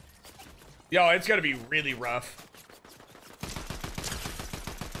 Yo, it's gonna be really rough.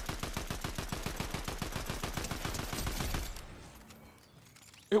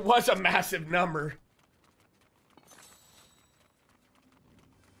 It was a massive number.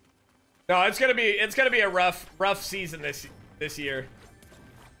 No, it's gonna be a rough season this year.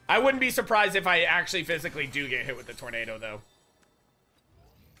 I wouldn't be surprised if I actually physically do get hit with the tornado, though.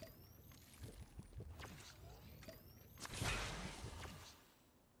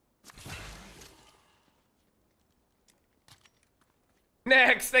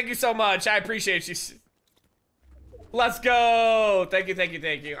 Next, thank you so much. I appreciate you. Let's go. Thank you, thank you,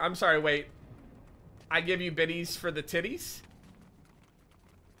 thank you. I'm sorry, wait. I give you biddies for the titties?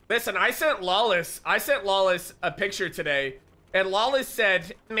 Listen, I sent Lawless a picture today. And Lawless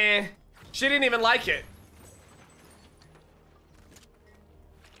said, meh, she didn't even like it.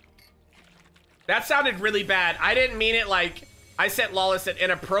 That sounded really bad. I didn't mean it like I sent Lawless an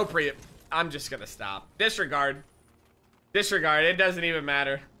inappropriate. I'm just gonna stop. Disregard. Disregard, it doesn't even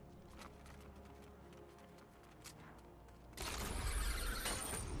matter.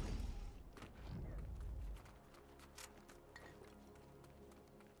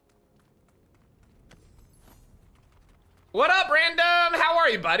 What up, Random? How are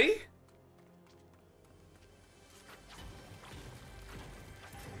you, buddy?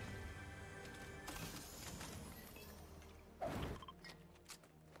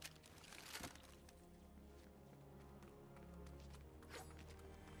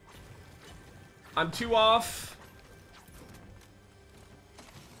 I'm 2 off.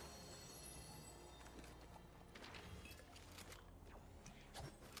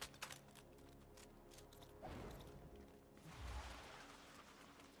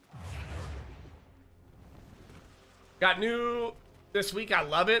 Got new this week. I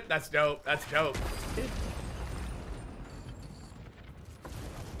love it. That's dope. That's dope.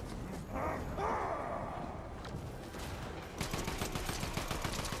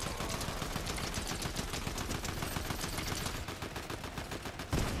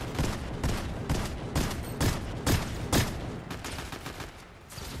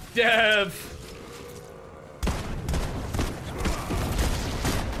 Dev.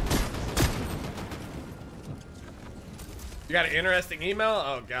 You got an interesting email?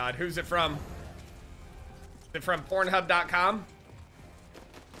 Oh God, who's it from? Is it from Pornhub.com?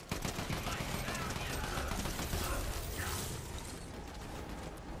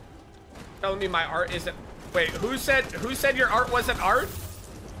 Telling me my art isn't. Wait, who said your art wasn't art?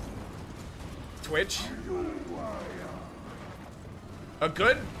 Twitch. A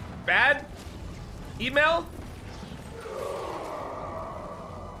good, bad email?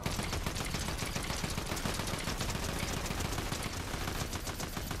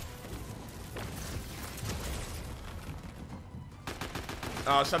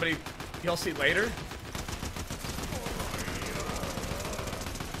 Oh, somebody, you'll see later.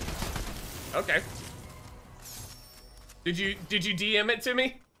 Okay. Did you DM it to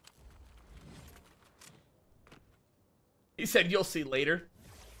me? He said you'll see later.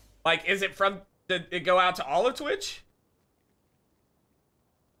 Like, is it from, did it go out to all of Twitch?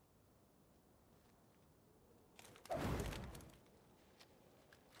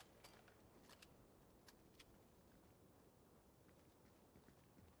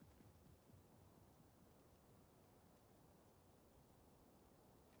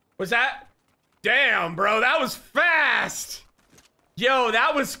 Was that? Damn, bro, that was fast. Yo,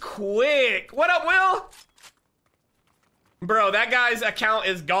 that was quick. What up, Will? Bro, that guy's account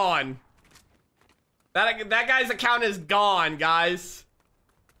is gone. That guy's account is gone, guys.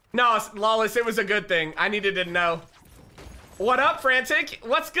 No, Lawless, it was a good thing. I needed to know. What up, Frantic?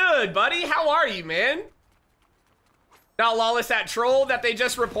 What's good, buddy? How are you, man? Now, Lawless, that troll that they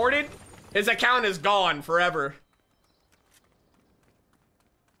just reported, his account is gone forever.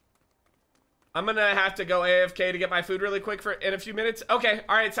 I'm gonna have to go AFK to get my food really quick in a few minutes. Okay,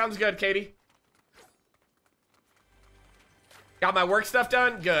 all right, sounds good, Katie. Got my work stuff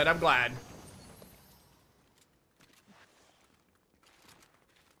done? Good, I'm glad.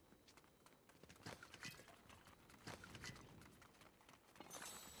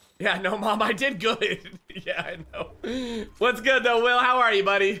 Yeah, no, Mom, I did good. Yeah, I know. What's good though, Will? How are you,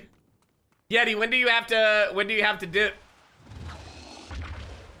 buddy? Yeti, when do you have to dip?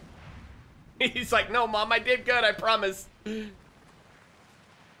 He's like, no, Mom, I did good, I promise.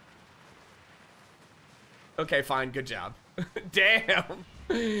 Okay, fine, good job. Damn.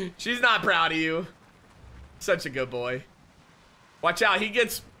 She's not proud of you. Such a good boy. Watch out, he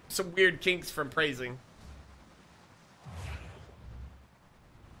gets some weird kinks from praising.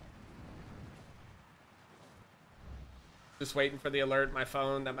 Just waiting for the alert, my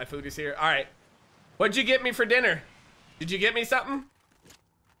phone, that my food is here. All right. What'd you get me for dinner? Did you get me something?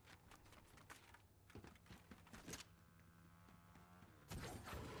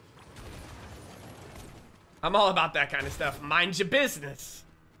 I'm all about that kind of stuff. Mind your business.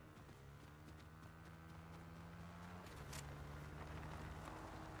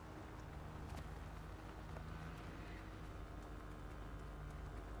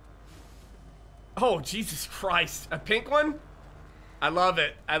 Oh, Jesus Christ. A pink one? I love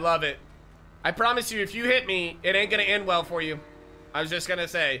it. I love it. I promise you, if you hit me, it ain't gonna end well for you. I was just gonna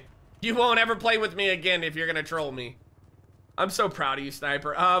say, you won't ever play with me again if you're gonna troll me. I'm so proud of you,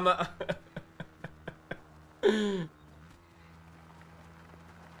 Sniper.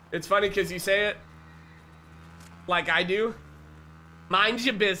 It's funny because you say it like I do. Mind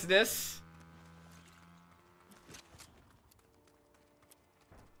your business.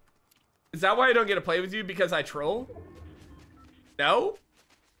 Is that why I don't get to play with you? Because I troll? No?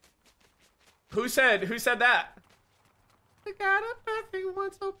 Who said that? I got a perfect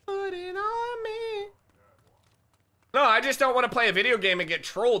one, so put it on me. No, I just don't want to play a video game and get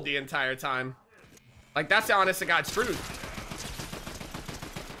trolled the entire time. Like, that's the honest to God's truth.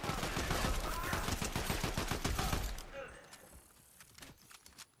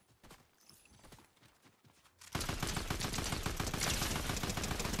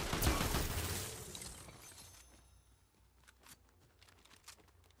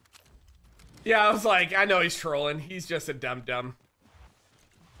 Yeah, I was like, I know he's trolling. He's just a dum-dum.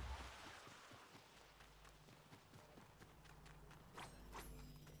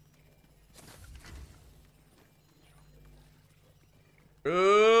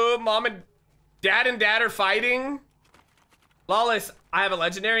 Ooh, Mom and Dad are fighting. Lawless, I have a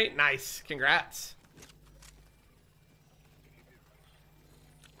legendary. Nice, congrats.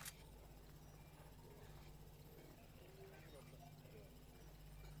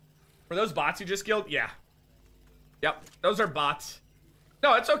 Were those bots you just killed? Yeah. Yep, those are bots.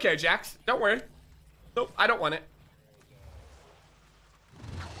 No, it's okay, Jax. Don't worry. Nope, I don't want it.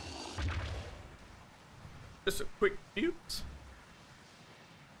 Just a quick view.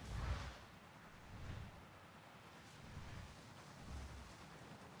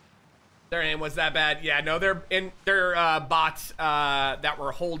 Their aim was that bad. Yeah, no, they're bots that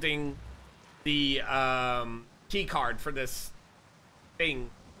were holding the key card for this thing.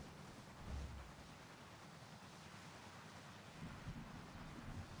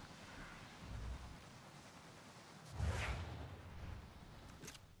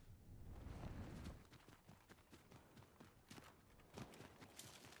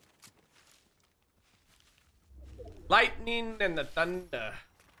 Lightning and the thunder.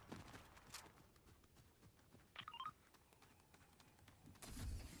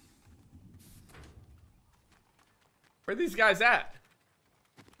 Where are these guys at?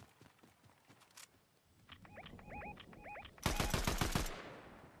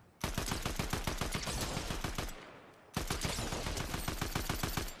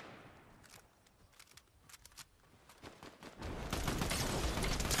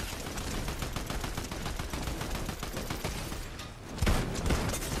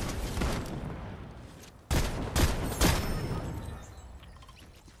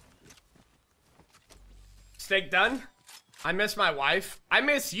 Steak done? I miss my wife. I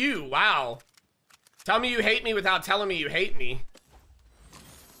miss you. Wow. Tell me you hate me without telling me you hate me.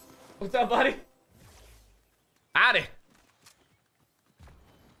 What's up, buddy? Howdy.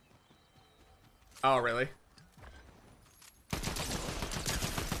 Oh, really?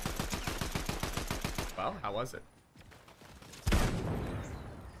 Well, how was it?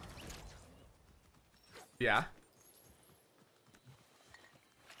 Yeah.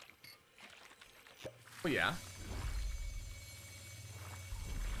 Oh, yeah.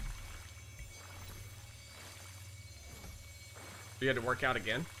 You had to work out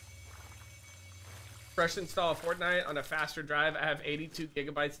again? Fresh install Fortnite on a faster drive. I have 82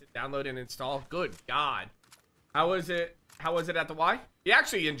 gigabytes to download and install. Good God. How was it? How was it at the Y? He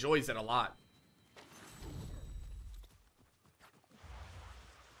actually enjoys it a lot.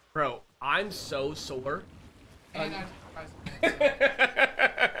 Bro, I'm so sore. And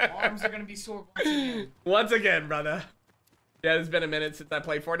arms are gonna be sore once again. Once again, brother. Yeah, it's been a minute since I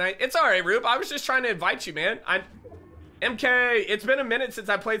played Fortnite. It's alright, Rube. I was just trying to invite you, man. MK, it's been a minute since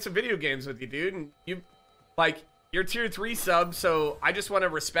I played some video games with you, dude. And you, like, you're tier 3 sub, so I just want to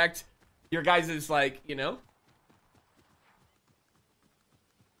respect your guys' like, you know?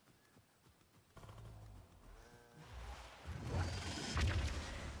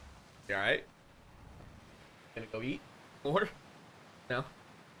 You alright? Gonna go eat more? No?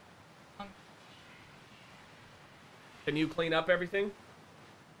 Can you clean up everything?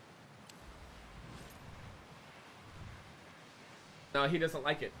 No, he doesn't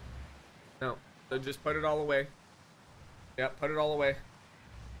like it. No, so just put it all away. Yep, put it all away.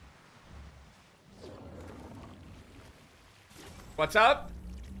 What's up?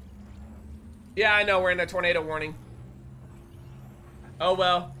 Yeah, I know, we're in a tornado warning. Oh,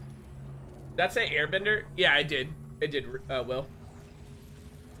 well. Did that say airbender? Yeah, I did. It did, Will.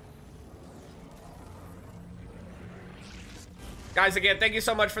 Guys, again, thank you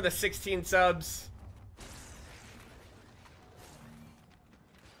so much for the 16 subs.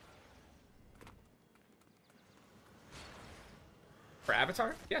 For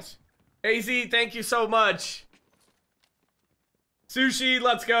Avatar? Yes. AZ, thank you so much. Sushi,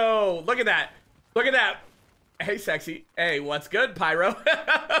 let's go. Look at that. Look at that. Hey, sexy. Hey, what's good, Pyro?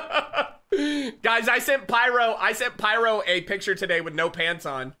 Guys, I sent Pyro a picture today with no pants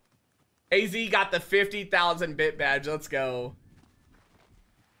on. AZ got the 50,000 bit badge. Let's go.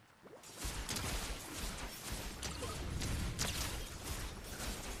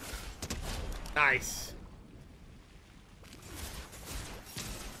 Nice.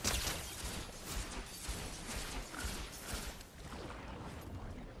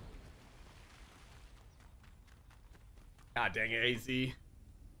 God dang it, AZ.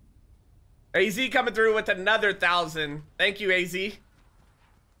 AZ coming through with another 1,000. Thank you, AZ.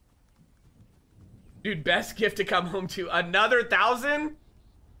 Dude, best gift to come home to. Another 1,000?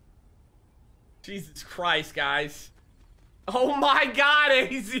 Jesus Christ, guys. Oh my God,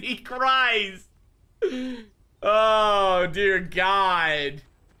 AZ Christ. Oh, dear God.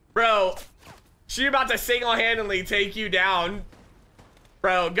 Bro, she about to single-handedly take you down.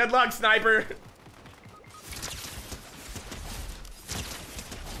 Bro, good luck, sniper.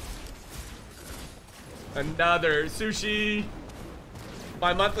 Another sushi.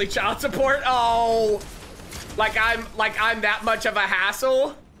 My monthly child support. Oh, like I'm that much of a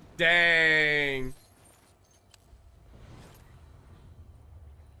hassle. Dang.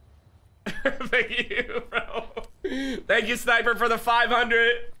 Thank you, bro. Thank you, sniper, for the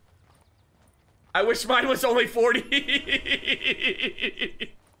 500. I wish mine was only 40.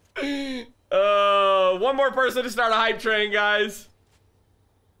 One more person to start a hype train, guys.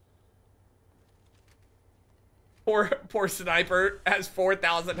 Poor sniper has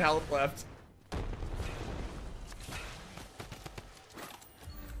 4,000 health left.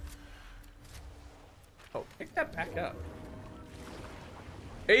 Oh, pick that back up.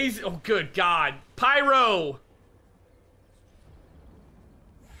 Easy. Oh, good God. Pyro.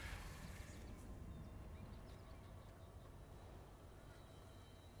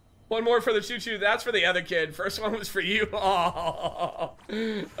 One more for the choo-choo. That's for the other kid. First one was for you. Oh,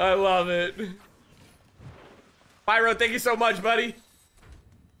 I love it. Pyro, thank you so much, buddy.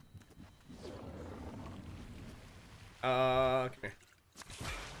 Come here.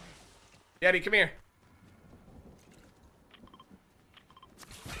 Daddy, come here.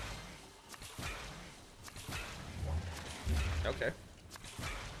 Okay.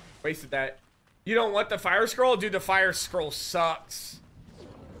 Wasted that. You don't want the fire scroll? Dude, the fire scroll sucks.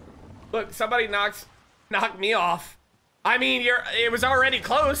 Look, somebody knocked me off. I mean, it was already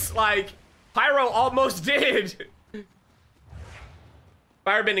close. Like, Pyro almost did.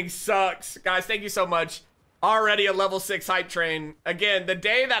 Firebending sucks. Guys, thank you so much. Already a level 6 hype train. Again, the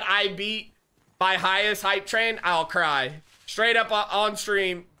day that I beat my highest hype train, I'll cry. Straight up on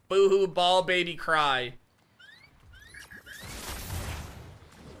stream, boohoo, ball baby cry.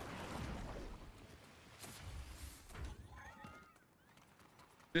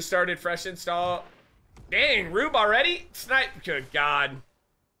 Just started fresh install. Dang, Rube already? Snipe. Good God.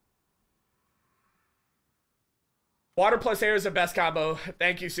 Water plus air is the best combo.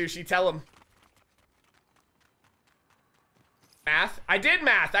 Thank you, Sushi. Tell him. Math? I did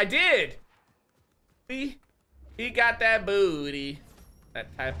math. I did. See? He got that booty.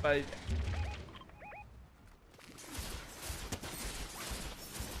 That type of...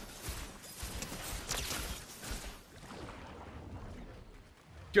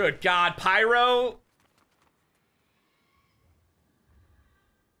 Good God, Pyro.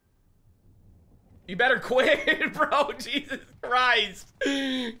 You better quit, bro. Jesus Christ.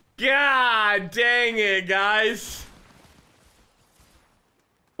 God dang it, guys.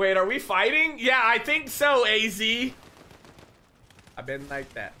 Wait, are we fighting? Yeah, I think so, AZ. I've been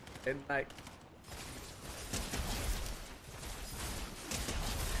like that. Been like...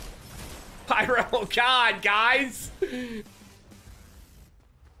 Pyro, God, guys.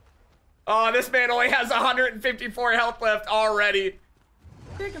 Oh, this man only has 154 health left already.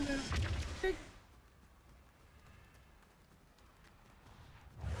 Take him down.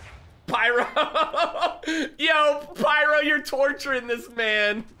 Pyro. Yo, Pyro, you're torturing this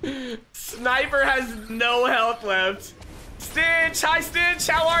man. Sniper has no health left. Stitch, hi Stitch,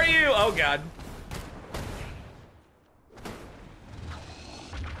 how are you? Oh God.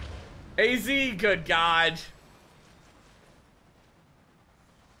 AZ, good God.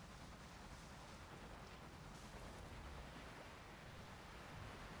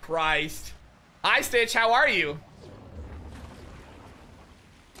 Christ. Hi Stitch, how are you?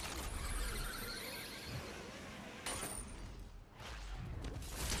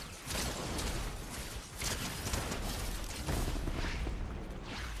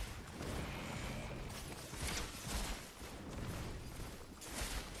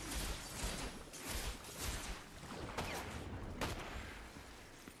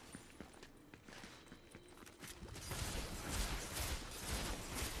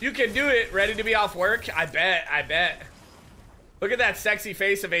 You can do it. Ready to be off work? I bet. I bet. Look at that sexy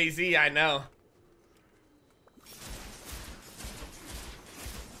face of AZ. I know.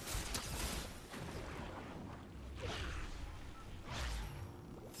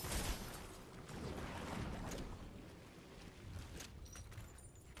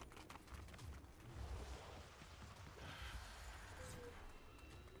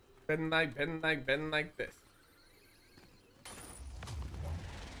 Been like this.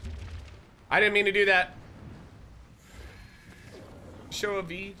 I didn't mean to do that. Show a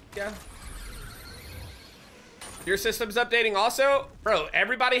V, yeah. Your system's updating also? Bro,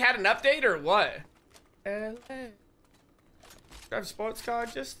 everybody had an update or what? LA. Drive sports car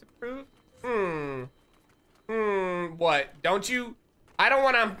just to prove? What? Don't you? I don't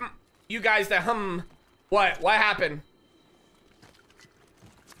want to you guys to What? What happened?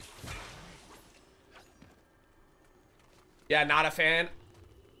 Yeah, not a fan.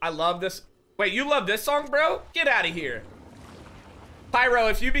 I love this. Wait, you love this song, bro? Get out of here. Pyro,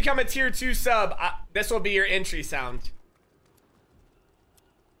 if you become a tier 2 sub, this will be your entry sound.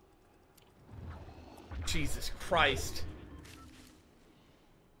 Jesus Christ.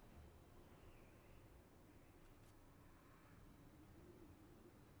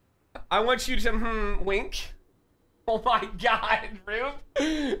 I want you to wink. Oh my God, Rube.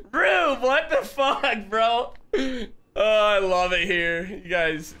 Rube, what the fuck, bro? Oh, I love it here. You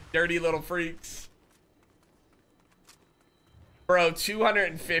guys, dirty little freaks. Bro,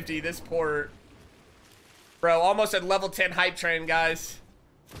 250, this poor... Bro, almost at level 10 hype train, guys.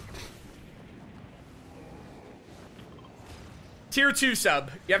 Tier 2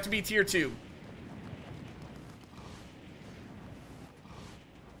 sub. You have to be tier 2.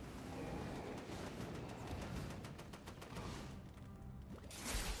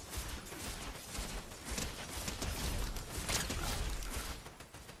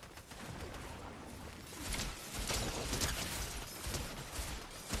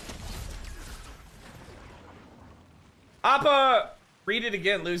 Appa, read it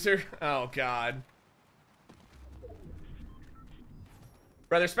again, loser. Oh, God.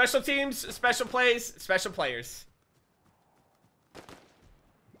 Brother, special teams, special plays, special players.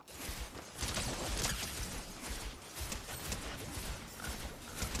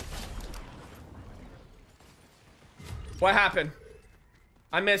 What happened?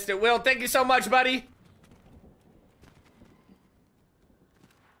 I missed it. Will, thank you so much, buddy.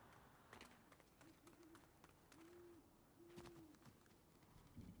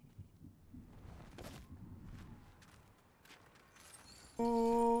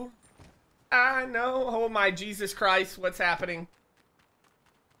 Ooh, I know. Oh my Jesus Christ, what's happening?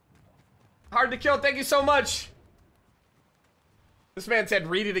 Hard to kill, thank you so much. This man said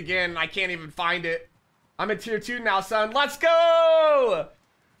read it again. I can't even find it. I'm at tier 2 now, son. Let's go!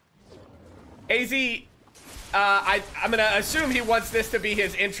 AZ, I'm gonna assume he wants this to be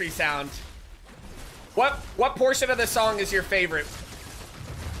his entry sound. What portion of the song is your favorite?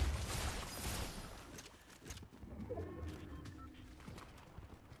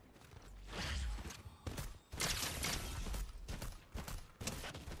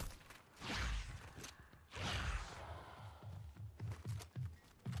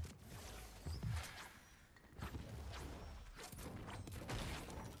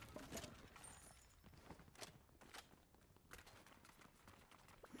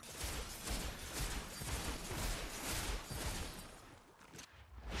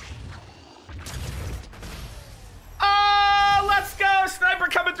 Sniper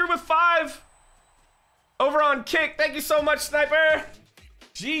coming through with 5 over on Kick. Thank you so much, Sniper.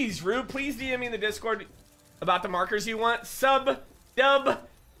 Jeez, Rube, please DM me in the Discord about the markers you want. Sub, dub,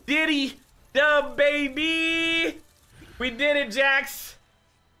 diddy, dub, baby. We did it, Jax.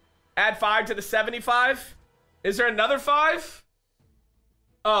 Add 5 to the 75. Is there another 5?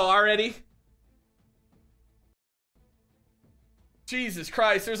 Oh, already? Jesus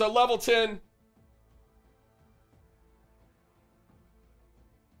Christ, there's a level 10.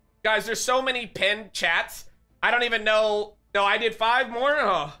 Guys, there's so many pinned chats. I don't even know. No, I did 5 more.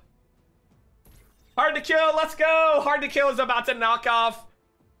 Oh. Hard to kill. Let's go. Hard to kill is about to knock off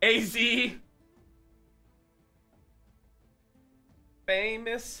AZ.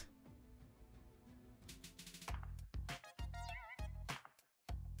 Famous.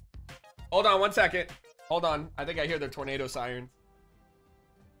 Hold on 1 second. Hold on. I think I hear the tornado siren.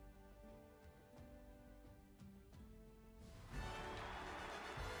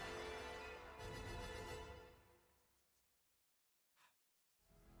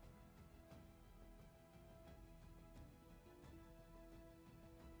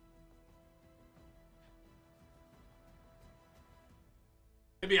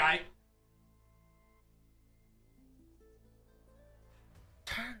 Maybe I.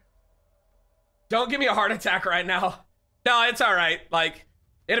 Don't give me a heart attack right now. No, it's all right. Like,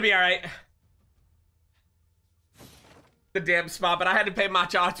 it'll be all right. The damn spot, but I had to pay my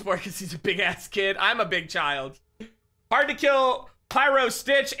child support because he's a big ass kid. I'm a big child. Hard to kill. Pyro,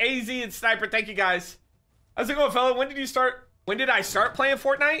 Stitch, AZ, and Sniper. Thank you guys. How's it going, fella? When did I start playing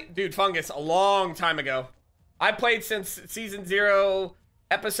Fortnite? Dude, Fungus, a long time ago. I played since season 0.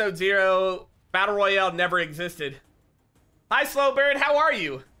 Episode 0, Battle Royale never existed. Hi, Slowbird, how are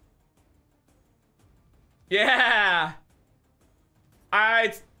you? Yeah.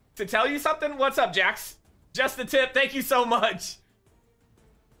 To tell you something? What's up, Jax? Just the tip, thank you so much.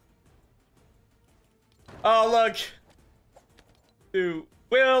 Oh, look. Dude,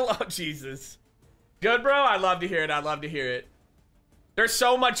 Will, oh, Jesus. Good, bro? I love to hear it, I love to hear it. There's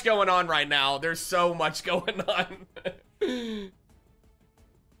so much going on right now. There's so much going on.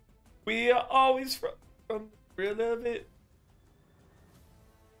 We are always from the thrill of it.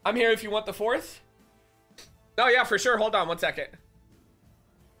 I'm here if you want the 4th. Oh, yeah, for sure. Hold on 1 second.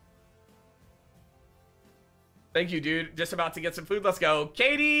 Thank you, dude. Just about to get some food. Let's go.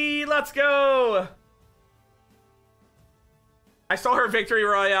 Katie, let's go. I saw her Victory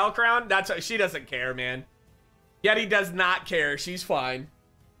Royale crown. She doesn't care, man. Yeti does not care. She's fine.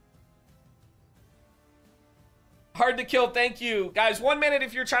 Hard to kill, thank you. Guys, 1 minute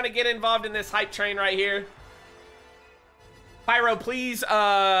if you're trying to get involved in this hype train right here. Pyro, please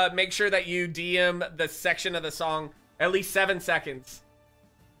make sure that you DM the section of the song at least 7 seconds.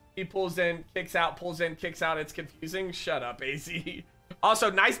 He pulls in, kicks out, pulls in, kicks out. It's confusing. Shut up, AZ. Also,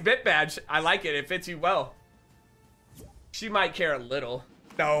 nice bit badge. I like it. It fits you well. She might care a little.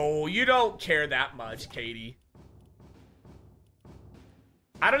 No, you don't care that much, Katie.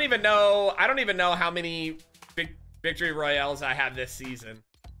 I don't even know how many Victory Royales I have this season.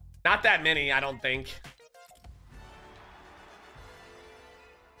 Not that many, I don't think.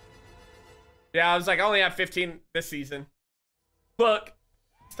 Yeah, I was like, I only have 15 this season. Look,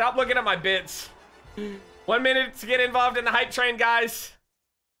 stop looking at my bits. 1 minute to get involved in the hype train, guys.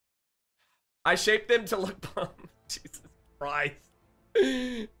 I shaped them to look bum. Jesus Christ.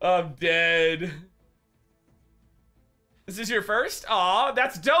 I'm dead. This is your first? Aw,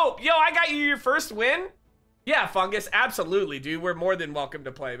 that's dope. Yo, I got you your first win? Yeah, Fungus, absolutely, dude. We're more than welcome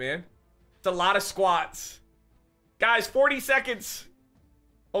to play, man. It's a lot of squats. Guys, 40 seconds.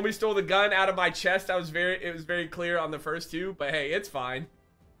 Homie stole the gun out of my chest. It was very clear on the first two, but hey, it's fine.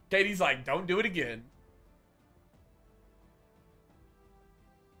 Katie's like, don't do it again.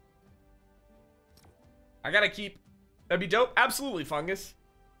 I gotta keep, that'd be dope. Absolutely, Fungus.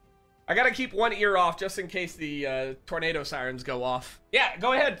 I gotta keep one ear off just in case the tornado sirens go off. Yeah,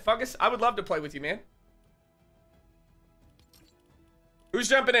 go ahead, Fungus. I would love to play with you, man. Who's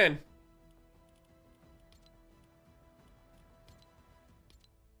jumping in?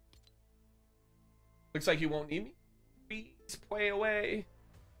 Looks like you won't need me. Please play away.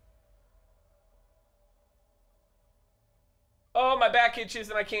 Oh, my back itches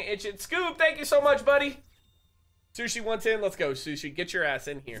and I can't itch it. Scoop, thank you so much, buddy. Sushi wants in. Let's go, Sushi. Get your ass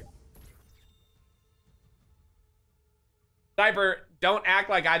in here. Sniper, don't act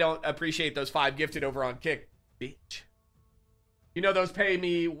like I don't appreciate those 5 gifted over on Kick. Bitch. You know those pay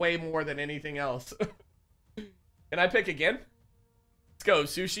me way more than anything else. Can I pick again? Let's go,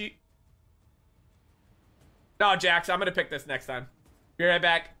 Sushi. No, Jax, I'm gonna pick this next time. Be right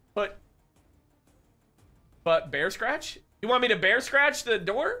back. But bear scratch? You want me to bear scratch the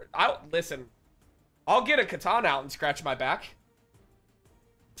door? Listen. I'll get a katana out and scratch my back.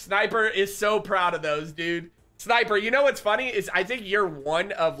 Sniper is so proud of those, dude. Sniper, you know what's funny is I think you're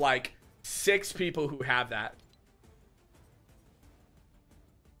one of like 6 people who have that.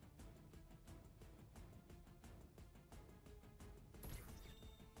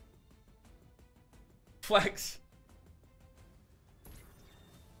 Flex.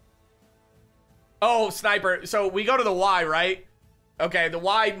 Oh, Sniper. So we go to the Y, right? Okay, the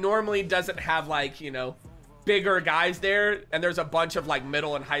Y normally doesn't have like, you know, bigger guys there. And there's a bunch of like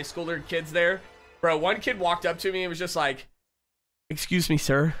middle and high schooler kids there. Bro, one kid walked up to me and was just like, "Excuse me,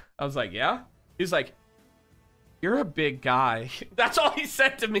 sir." I was like, "Yeah?" He was like, "You're a big guy." That's all he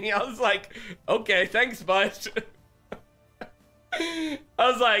said to me. I was like, "Okay, thanks, bud." I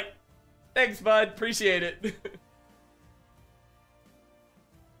was like, "Thanks, bud. Appreciate it."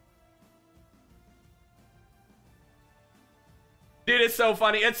 Dude, it's so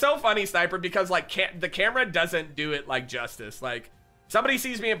funny. It's so funny, Sniper, because like the camera doesn't do it like justice. Like somebody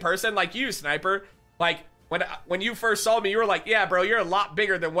sees me in person, like you, Sniper. Like when you first saw me, you were like, "Yeah, bro, you're a lot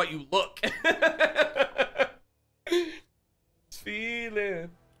bigger than what you look." Feeling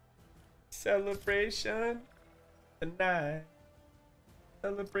celebration tonight.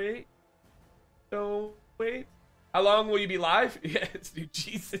 Celebrate. Don't wait. How long will you be live? Yes, dude,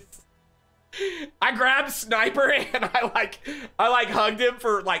 Jesus. I grabbed Sniper and I like hugged him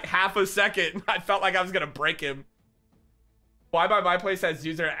for like half a second. I felt like I was gonna break him. Why my place has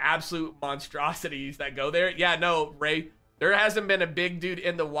dudes that are absolute monstrosities that go there? Yeah, no, Ray. There hasn't been a big dude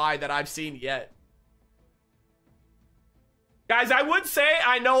in the Y that I've seen yet. Guys, I would say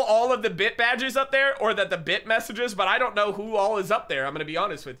I know all of the bit badges up there or that the bit messages, but I don't know who all is up there. I'm gonna be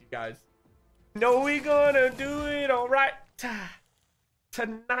honest with you guys. No, we gonna do it all right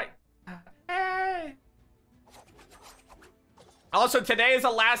tonight. Hey. Also, today is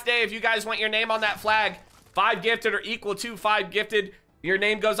the last day. If you guys want your name on that flag, 5 gifted or equal to 5 gifted, your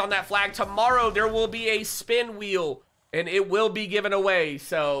name goes on that flag. Tomorrow there will be a spin wheel and it will be given away.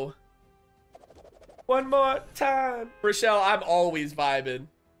 So one more time. Rochelle, I'm always vibing.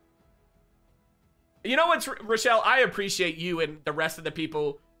 You know what's, Rochelle, I appreciate you and the rest of the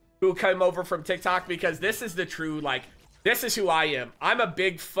people who come over from TikTok because this is the true, like, this is who I am. I'm a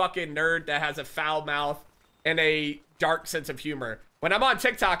big fucking nerd that has a foul mouth and a dark sense of humor. When I'm on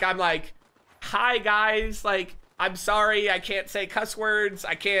TikTok, I'm like, "Hi guys, like, I'm sorry, I can't say cuss words.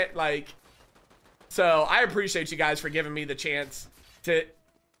 I can't, like," so I appreciate you guys for giving me the chance to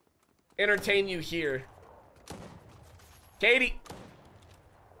entertain you here. Katie,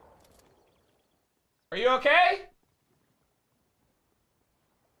 are you okay?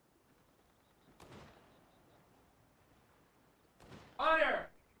 Honor.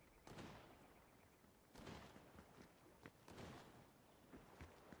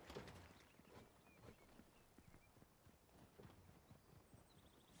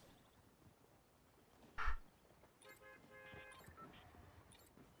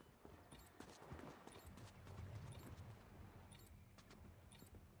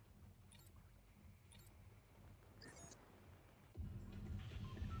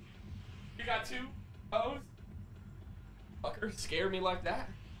 got 2 O's? Fucker, scare me like that.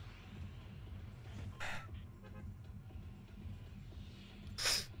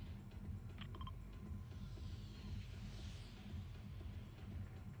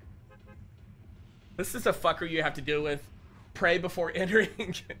 This is a fucker you have to deal with. Pray before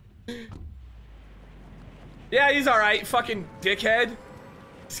entering. Yeah, he's alright, fucking dickhead.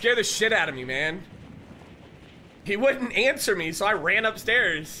 Scare the shit out of me, man. He wouldn't answer me, so I ran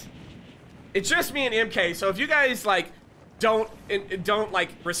upstairs. It's just me and MK, so if you guys, like, don't like,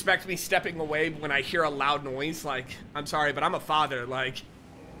 respect me stepping away when I hear a loud noise, like, I'm sorry, but I'm a father, like,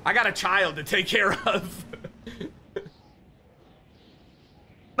 I got a child to take care of.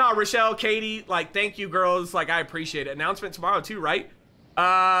 No, Rochelle, Katie, like, thank you, girls. Like, I appreciate it. Announcement tomorrow, too, right?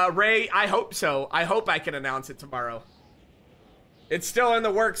 Ray, I hope so. I hope I can announce it tomorrow. It's still in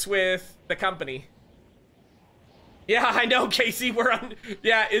the works with the company. Yeah, I know, Casey. We're on...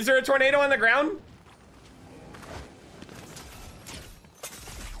 Yeah, is there a tornado on the ground?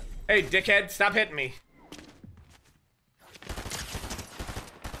 Hey, dickhead, stop hitting me.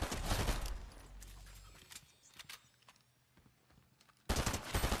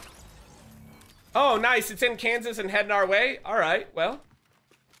 Oh, nice. It's in Kansas and heading our way. All right, well.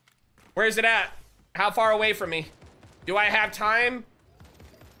 Where's it at? How far away from me? Do I have time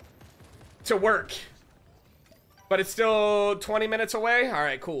to work? But it's still 20 minutes away? All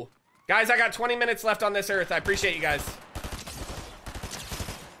right, cool. Guys, I got 20 minutes left on this earth. I appreciate you guys.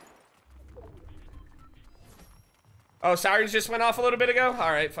 Oh, sirens just went off a little bit ago?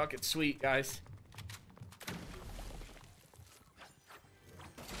 All right, fuck it. Sweet, guys.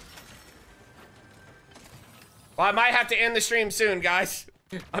 Well, I might have to end the stream soon, guys.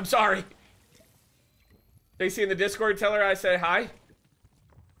 I'm sorry. Stacy in the Discord, tell her I said hi.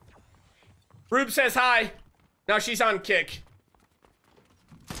 Rube says hi. No, she's on kick.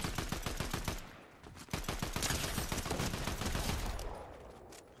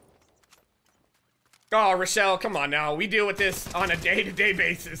 Oh, Rochelle, come on now. We deal with this on a day-to-day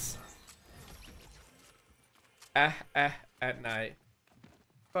basis. At night.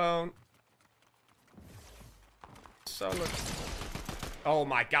 Phone. Oh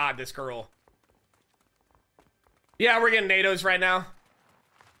my god, this girl. Yeah, we're getting NATOs right now.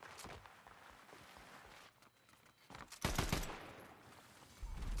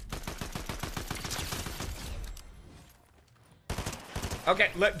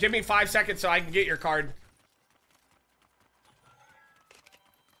 Okay, give me 5 seconds so I can get your card.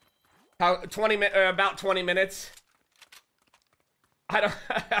 How about 20 minutes. I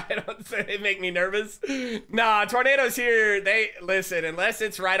don't say they make me nervous. Nah, tornadoes here, they listen, unless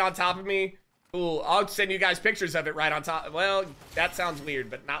it's right on top of me. Cool, I'll send you guys pictures of it right on top. Well, that sounds weird,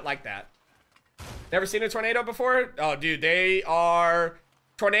 but not like that. Never seen a tornado before? Oh, dude,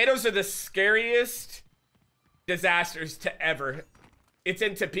 tornadoes are the scariest disasters to ever. It's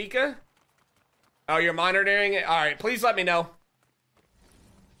in Topeka? Oh, you're monitoring it? All right, please let me know.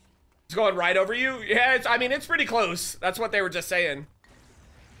 It's going right over you? Yeah, I mean, it's pretty close. That's what they were just saying.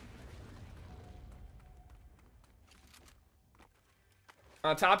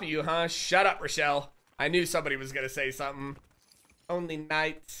 On top of you, huh? Shut up, Rochelle. I knew somebody was gonna say something. Only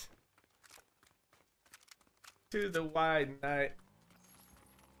night. To the wide night.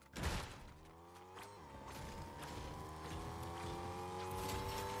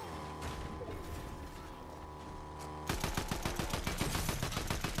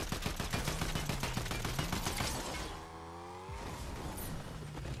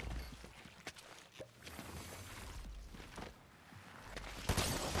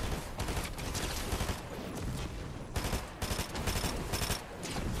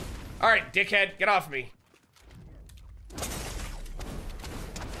 All right, dickhead, get off me.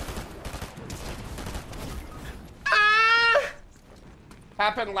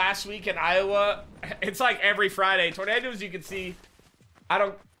 Happened last week in Iowa. It's like every Friday. Tornadoes, you can see. I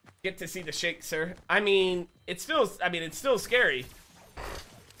don't get to see the shake, sir. I mean, it's still scary.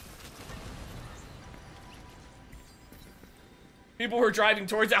 People were driving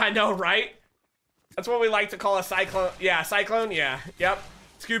towards it. I know, right? That's what we like to call a cyclone. Yeah, cyclone. Yeah, yep.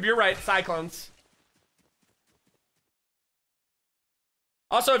 Scoob, you're right. Cyclones.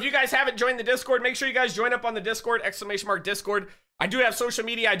 Also, if you guys haven't joined the Discord, make sure you guys join up on the Discord, !Discord. I do have social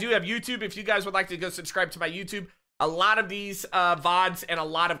media. I do have YouTube. If you guys would like to go subscribe to my YouTube, a lot of these VODs and a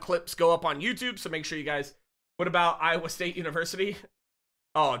lot of clips go up on YouTube, so make sure you guys... What about Iowa State University?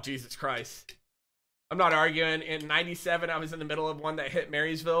 Oh, Jesus Christ. I'm not arguing. In 97, I was in the middle of one that hit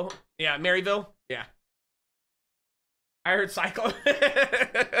Marysville. Yeah, Maryville. Yeah. I heard cyclone.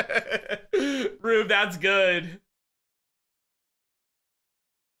 Rube, that's good.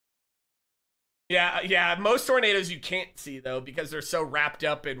 Yeah. Most tornadoes you can't see though because they're so wrapped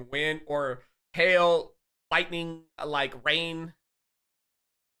up in wind or hail, lightning, like rain.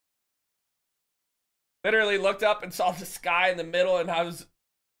 Literally looked up and saw the sky in the middle, and I was.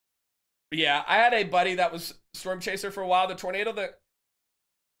 Yeah, I had a buddy that was storm chaser for a while. The tornado that.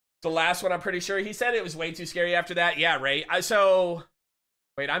 The last one, I'm pretty sure. He said it was way too scary after that. Yeah, Ray.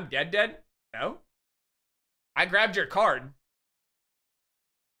 Wait, I'm dead? No? I grabbed your card.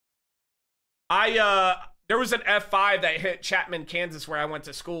 There was an F5 that hit Chapman, Kansas, where I went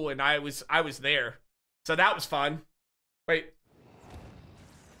to school, and I was there. So that was fun. Wait.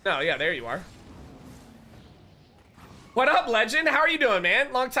 No, yeah, there you are. What up, Legend? How are you doing,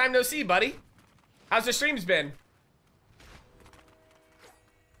 man? Long time no see, buddy. How's the streams been?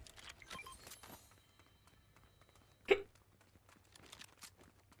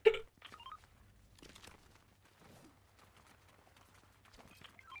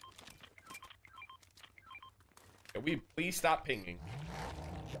 Can we please stop pinging?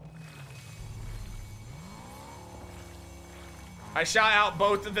 I shot out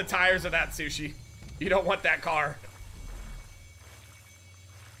both of the tires of that Sushi. You don't want that car.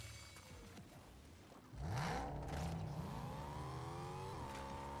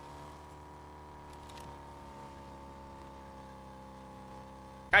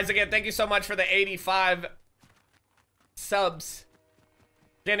 Guys, again, thank you so much for the 85 subs.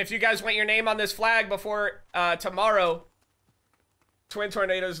 Again, if you guys want your name on this flag before tomorrow, twin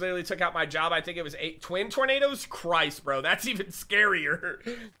tornadoes literally took out my job. I think it was 8 twin tornadoes. Christ, bro, that's even scarier.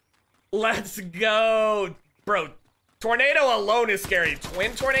 Let's go, bro. Tornado alone is scary.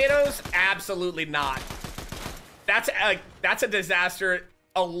 Twin tornadoes, absolutely not. That's a disaster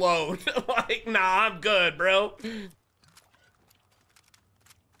alone. Like, nah, I'm good, bro.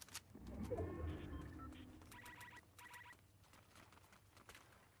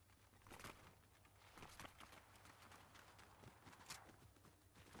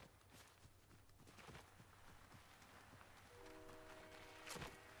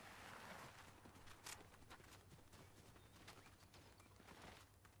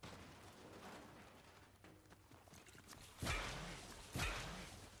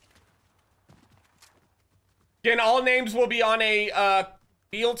 Again, all names will be on a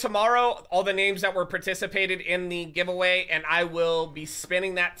field tomorrow. All the names that were participated in the giveaway, and I will be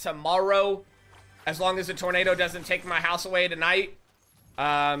spinning that tomorrow, as long as the tornado doesn't take my house away tonight.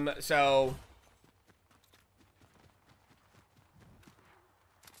 So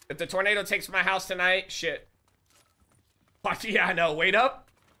if the tornado takes my house tonight, shit. What? Yeah, I know. Wait up.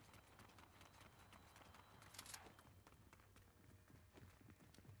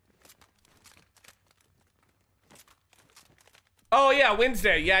 Oh yeah,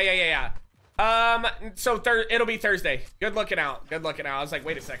 Wednesday. Yeah. So it'll be Thursday. Good looking out. I was like,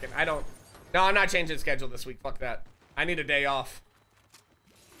 wait a second. No, I'm not changing the schedule this week. Fuck that. I need a day off.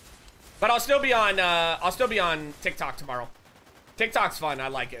 But I'll still be on TikTok tomorrow. TikTok's fun. I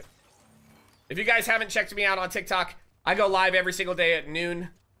like it. If you guys haven't checked me out on TikTok, I go live every single day at noon.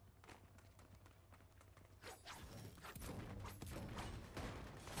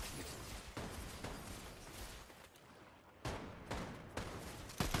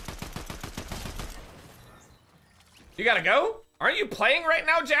 You gotta go? Aren't you playing right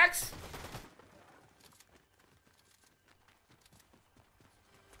now, Jax?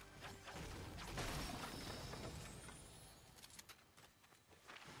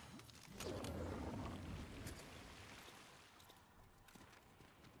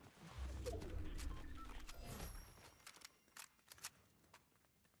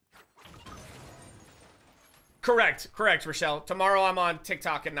 Correct, Rochelle. Tomorrow I'm on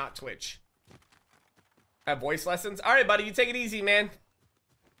TikTok and not Twitch. Have voice lessons? All right, buddy, you take it easy, man.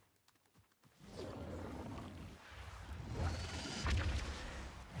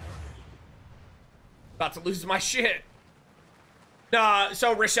 About to lose my shit.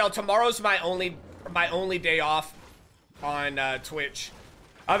 So Rochelle, tomorrow's my only day off on Twitch.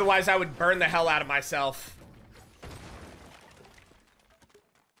 Otherwise, I would burn the hell out of myself.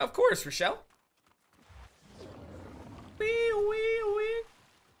 Of course, Rochelle.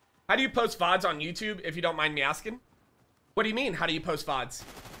 How do you post VODs on YouTube, if you don't mind me asking? What do you mean, how do you post VODs?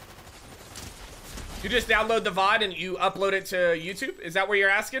 You just download the VOD and you upload it to YouTube? Is that what you're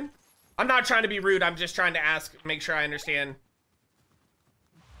asking? I'm not trying to be rude, I'm just trying to ask, make sure I understand.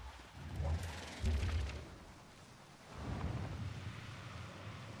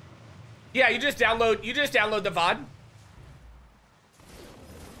 Yeah, you just download the VOD.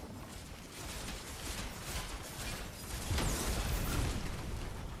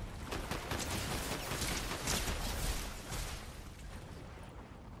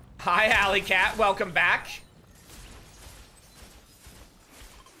 Hi, Alley Cat. Welcome back.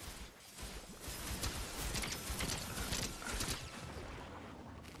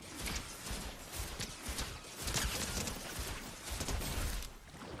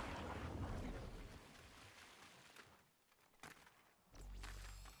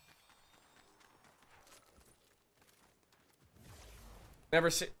 Never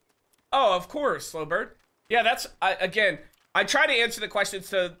see. Oh, of course, Slowbird. Yeah, that's again. I try to answer the questions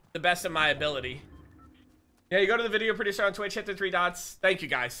to the best of my ability. Yeah, you go to the video producer on Twitch, hit the 3 dots. Thank you,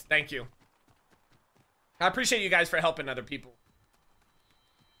 guys. Thank you. I appreciate you guys for helping other people.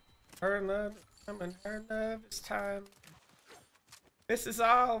 Her love is coming. Her love is time. This is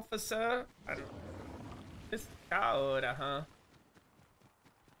officer. I don't know. This is code,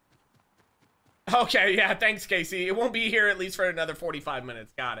 Okay, yeah, thanks, Casey. It won't be here at least for another 45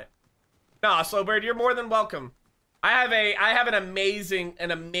 minutes. Got it. Nah, Slowbird, you're more than welcome. I have an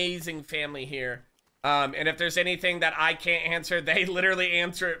amazing family here. And if there's anything that I can't answer, they literally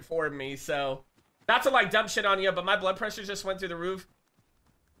answer it for me. So, not to like dump shit on you, but my blood pressure just went through the roof.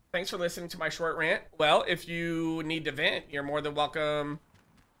 Thanks for listening to my short rant. Well, if you need to vent, you're more than welcome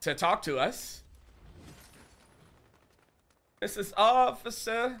to talk to us. This is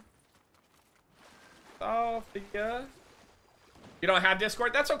Officer. Sophia. You don't have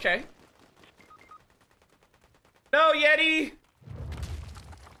Discord? That's okay. No, Yeti!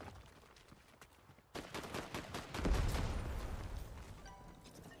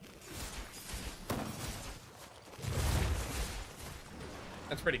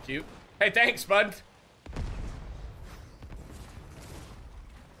 That's pretty cute. Hey, thanks, bud.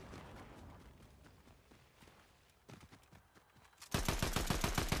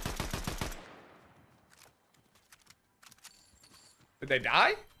 Did they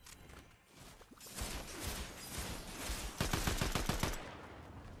die?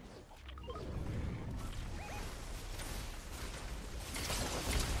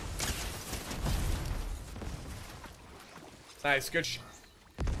 Nice, good.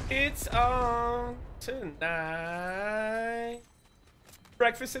 It's on tonight.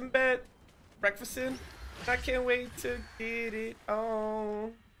 Breakfast in bed. Breakfast in. I can't wait to get it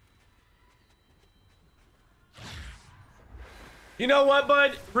on. You know what,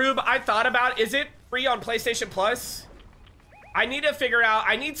 bud? Rube, I thought about, is it free on PlayStation Plus? I need to figure out,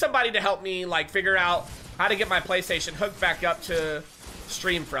 I need somebody to help me, like, figure out how to get my PlayStation hooked back up to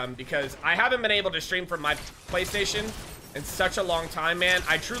stream from, because I haven't been able to stream from my PlayStation in such a long time, man.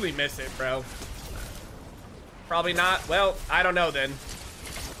 I truly miss it, bro. Probably not. Well, I don't know then.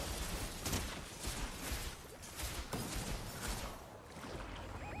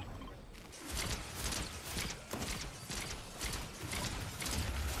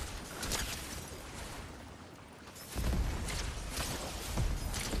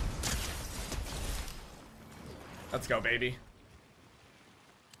 Let's go, baby.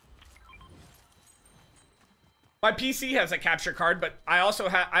 My PC has a capture card, but I also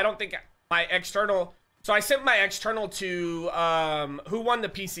have, I don't think my external, so I sent my external to, who won the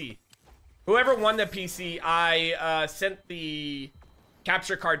PC? Whoever won the PC, I sent the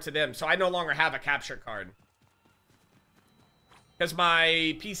capture card to them, so I no longer have a capture card. Because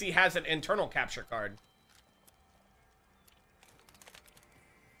my PC has an internal capture card.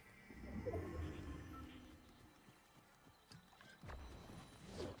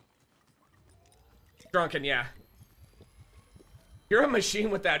 Drunken, yeah. You're a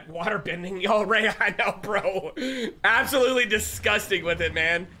machine with that water bending. Yo, Ray, I know, bro. Absolutely disgusting with it,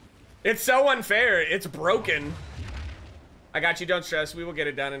 man. It's so unfair. It's broken. I got you. Don't stress. We will get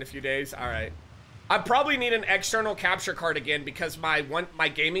it done in a few days. All right. I probably need an external capture card again because my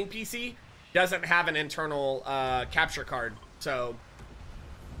gaming PC doesn't have an internal capture card. So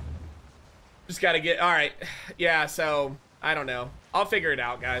just got to get. All right. Yeah. So I don't know. I'll figure it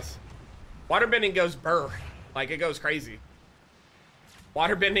out, guys. Waterbending goes burr. Like, it goes crazy.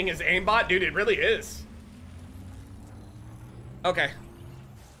 Waterbending is aimbot? Dude, it really is. Okay.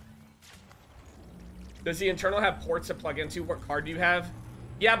 Does the internal have ports to plug into? What card do you have?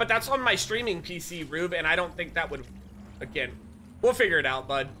 Yeah, but that's on my streaming PC, Rube, and I don't think that would... Again, we'll figure it out,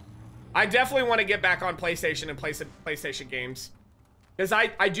 bud. I definitely want to get back on PlayStation and play some PlayStation games. Because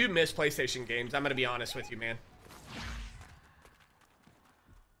I do miss PlayStation games. I'm going to be honest with you, man.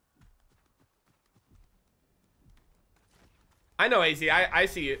 I know, AZ. I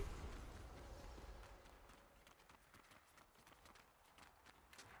see it.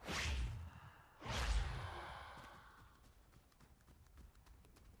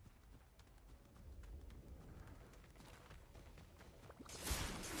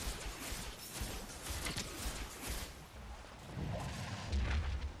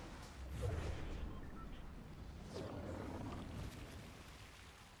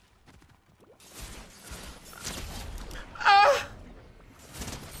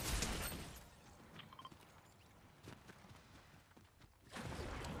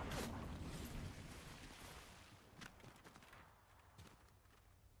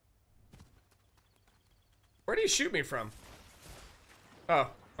 Where did he shoot me from? Oh,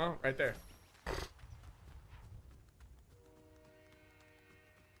 right there.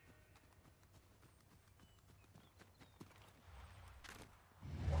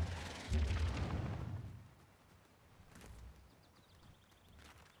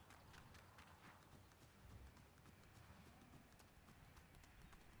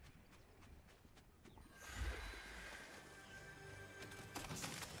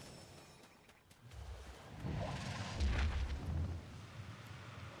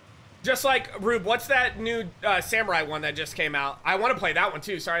 Just like, Rube, what's that new Samurai one that just came out? I want to play that one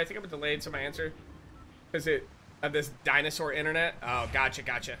too. Sorry, I think I'm delayed to my answer. Because it of this dinosaur internet. Oh, gotcha,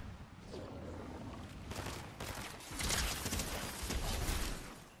 gotcha.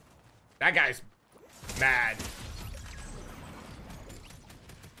 That guy's mad.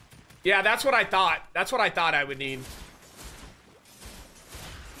 Yeah, that's what I thought. That's what I thought I would need.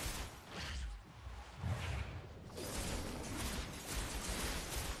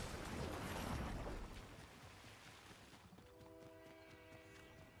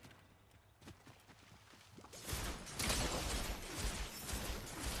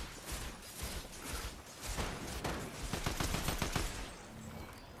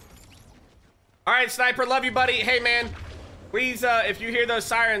 All right, Sniper, love you, buddy. Hey, man, please, if you hear those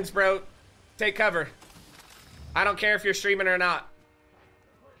sirens, bro, take cover. I don't care if you're streaming or not.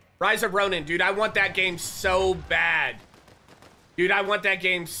 Rise of Ronin, dude, I want that game so bad. Dude, I want that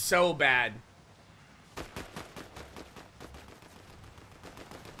game so bad.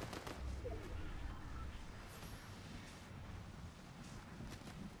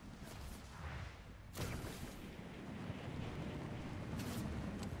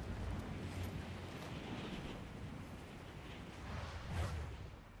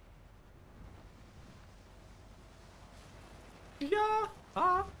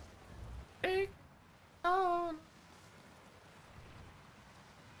 Yeah, take on.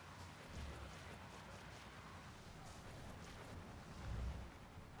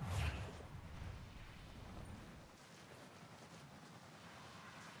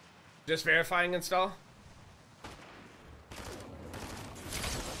 Just verifying install.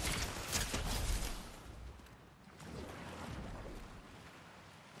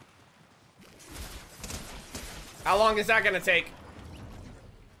 How long is that gonna take?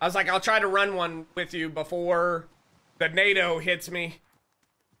 I was like, I'll try to run one with you before the NATO hits me.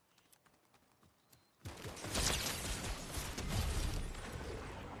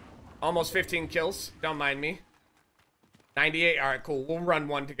 Almost 15 kills. Don't mind me. 98. All right, cool. We'll run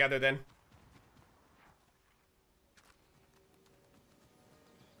one together then.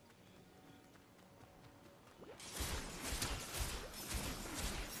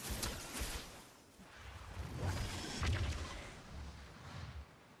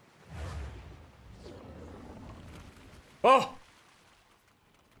 Oh!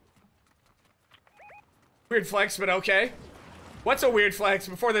 Weird flex, but okay. What's a weird flex?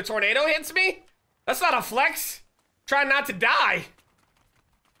 Before the tornado hits me? That's not a flex. Trying not to die.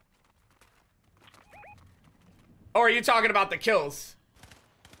 Or are you talking about the kills?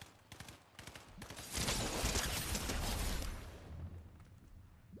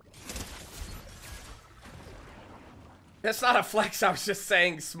 That's not a flex, I was just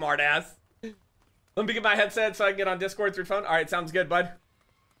saying, smartass. Let me get my headset so I can get on Discord through phone. All right, sounds good, bud.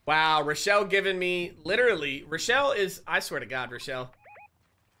 Wow, Rochelle giving me, literally, Rochelle is, I swear to God, Rochelle.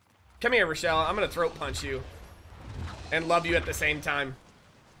 Come here, Rochelle. I'm gonna throat punch you. And love you at the same time.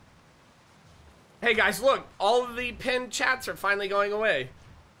 Hey guys, look, all of the pinned chats are finally going away.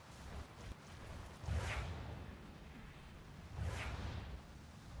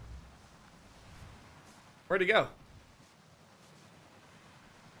 Where'd he go?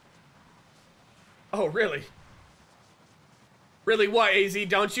 Oh, really? Really what, AZ?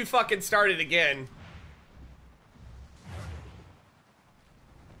 Don't you fucking start it again.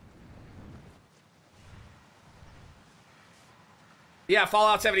 Yeah,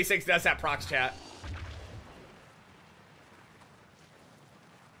 Fallout 76 does have prox chat.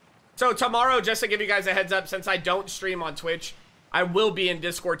 So tomorrow, just to give you guys a heads up, since I don't stream on Twitch, I will be in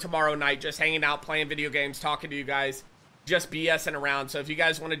Discord tomorrow night, just hanging out, playing video games, talking to you guys, just BSing around. So if you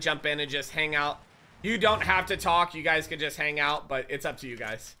guys want to jump in and just hang out, you don't have to talk. You guys can just hang out, but it's up to you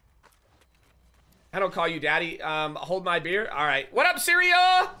guys. I don't call you daddy. Hold my beer. All right. What up,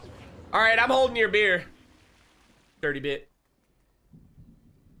 Syria? All right, I'm holding your beer. Dirty bit.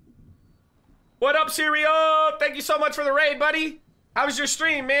 What up, Syria? Thank you so much for the raid, buddy. How was your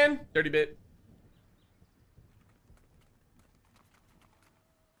stream, man? Dirty bit.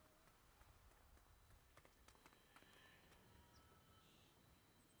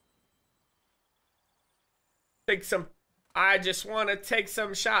 take some. I just want to take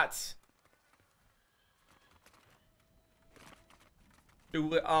some shots.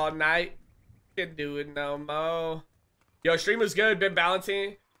 Do it all night. Can do it no more. Yo, stream was good. Been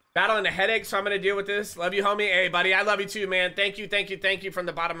battling a headache, so I'm gonna deal with this. Love you, homie. Hey, buddy, I love you too, man. Thank you from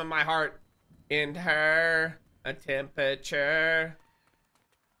the bottom of my heart. In her a temperature.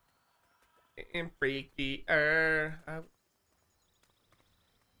 In freakier.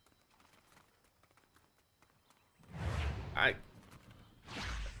 I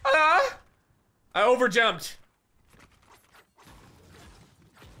overjumped.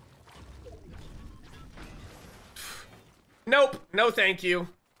 Nope. No, thank you.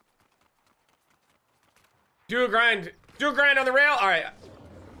 Do a grind. Do a grind on the rail. All right.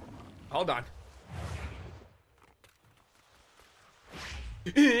 Hold on.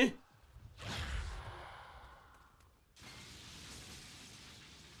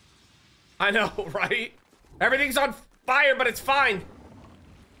 I know, right? Everything's on fire, but it's fine.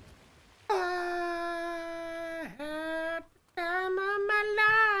 I had the time of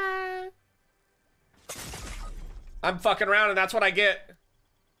my life. I'm fucking around, and that's what I get.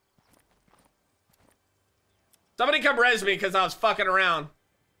 Somebody come res me because I was fucking around.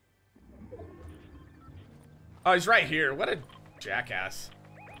 Oh, he's right here. What a jackass.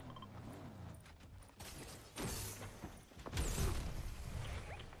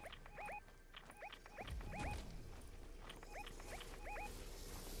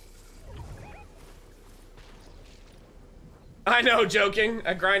 I know, joking.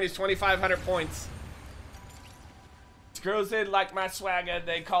 A grind is 2,500 points. Girls didn't like my swagger.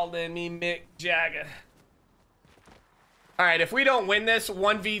 They called in me Mick Jagger. All right, if we don't win this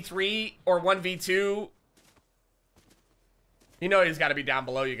 1v3 or 1v2, you know he's got to be down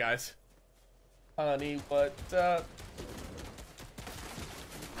below you guys. Honey, what's up?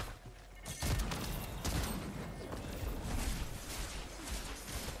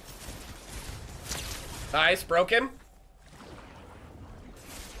 Nice, broke him.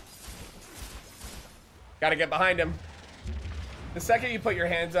 Gotta get behind him. The second you put your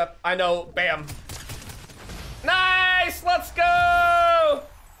hands up, I know, bam. Nice, let's go!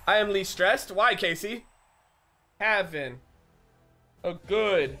 I am least stressed. Why, Casey? Having a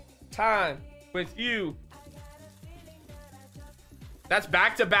good time with you. That's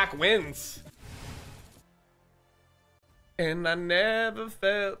back-to-back wins. And I never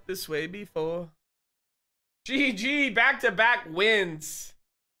felt this way before. GG, back-to-back wins.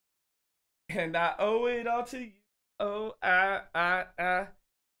 And I owe it all to you. Oh, All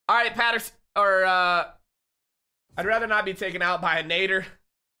right, Patterson, or, I'd rather not be taken out by a nader.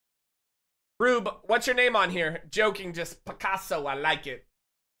 Rube, what's your name on here? Joking, just Picasso, I like it.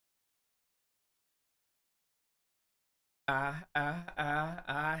 I'm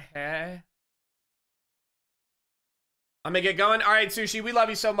gonna get going. All right, Sushi, we love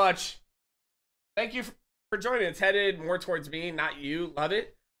you so much. Thank you for joining. It's headed more towards me, not you. Love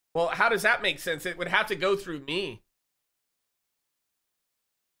it. Well, how does that make sense? It would have to go through me.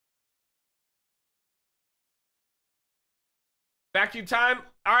 Vacuum time.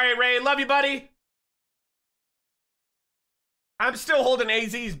 All right, Ray. Love you, buddy. I'm still holding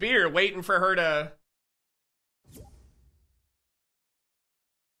AZ's beer, waiting for her to...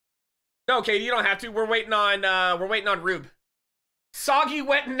 No, Katie, you don't have to. We're waiting on Rube. Soggy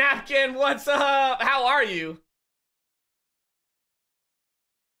wet napkin, what's up? How are you?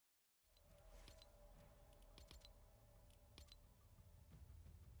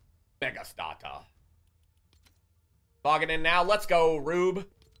 Mega starter. Logging in now. Let's go, Rube.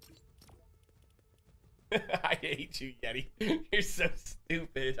 I hate you, Yeti. You're so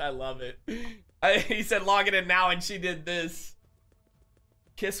stupid. I love it. He said logging in now and she did this.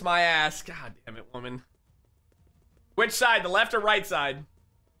 Kiss my ass. God damn it, woman. Which side? The left or right side?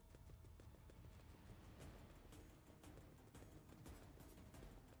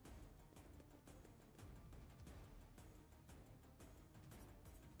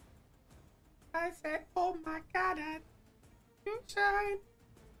 I said, oh my God, you shine.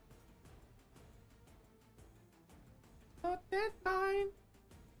 Not that mine.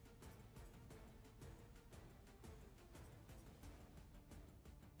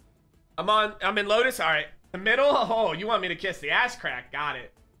 I'm in Lotus. All right. The middle. Oh, you want me to kiss the ass crack? Got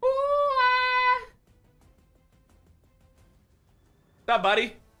it. Ooh, ah. What's up,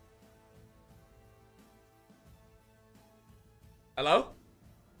 buddy? Hello?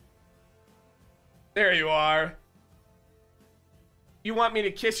 There you are. You want me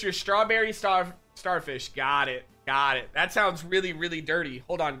to kiss your strawberry starfish? Got it. Got it. That sounds really, really dirty.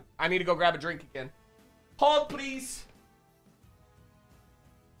 Hold on. I need to go grab a drink again. Hold, please.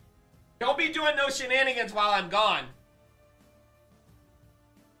 Don't be doing no shenanigans while I'm gone.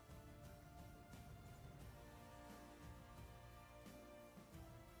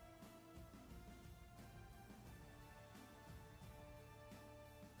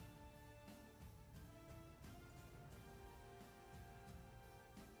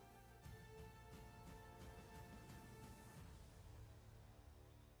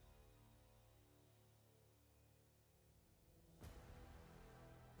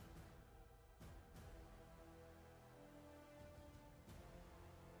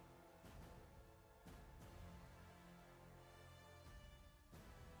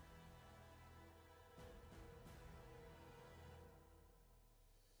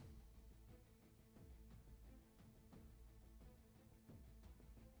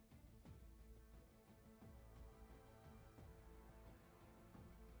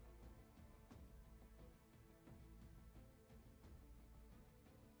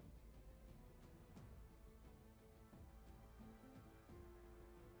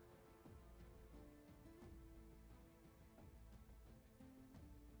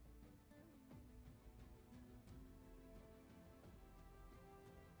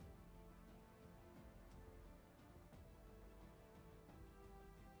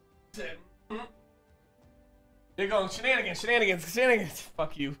 You're going shenanigans.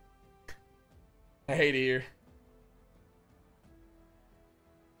 Fuck you. I hate it here.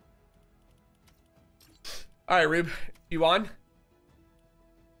 All right, Rube, you on?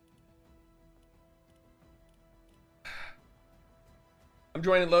 I'm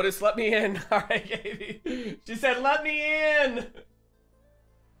joining Lotus. Let me in. All right, Katie. She said, "Let me in."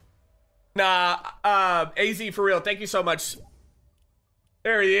 Nah, AZ for real. Thank you so much.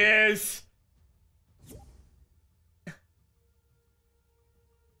 There he is.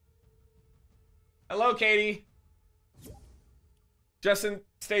 Hello, Katie. Justin,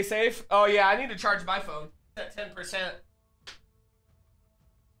 stay safe. Oh yeah, I need to charge my phone at 10%.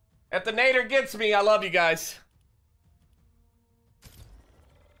 If the Nader gets me, I love you guys.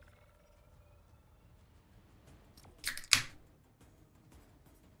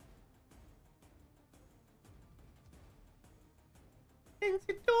 Things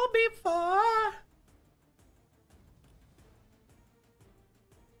you do before.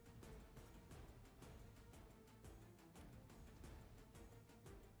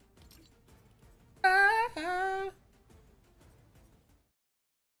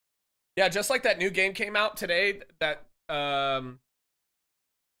 Yeah, just like that new game came out today, that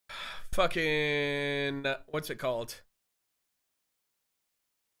fucking what's it called?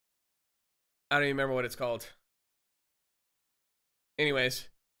 I don't even remember what it's called. Anyways,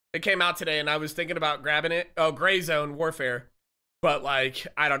 it came out today and I was thinking about grabbing it. Oh, Gray Zone Warfare. But like,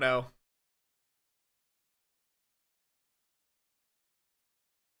 I don't know.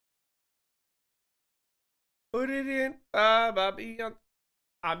 Put it in.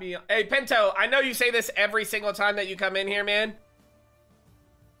 Hey, Pinto, I know you say this every single time that you come in here, man.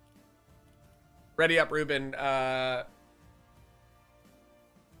 Ready up, Ruben. Now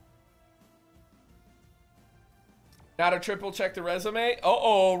to triple check the resume.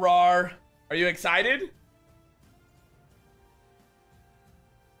 Uh-oh, Rar. Are you excited?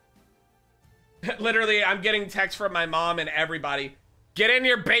 Literally, I'm getting texts from my mom and everybody. Get in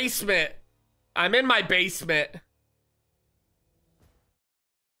your basement. I'm in my basement.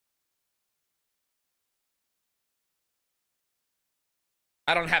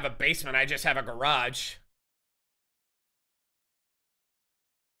 I don't have a basement, I just have a garage.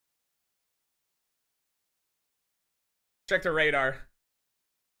 Check the radar.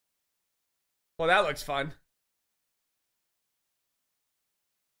 Well, that looks fun.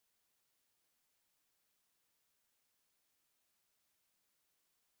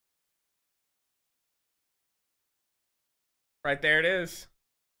 Right there it is.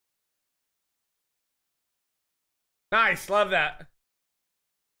 Nice, love that.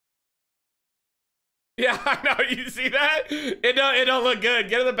 Yeah, I know, you see that? It don't look good.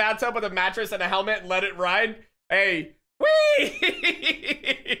 Get in the bathtub with a mattress and a helmet and let it ride. Hey, wee!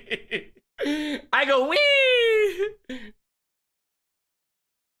 I go wee!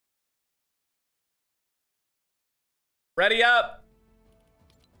 Ready up.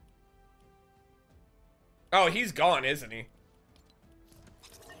 Oh, he's gone, isn't he?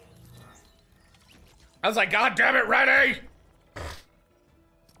 I was like, God damn it, ready!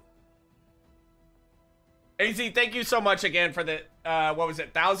 AZ, thank you so much again for the, what was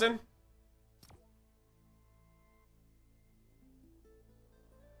it, 1,000?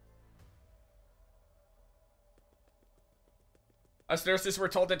 Us nurses were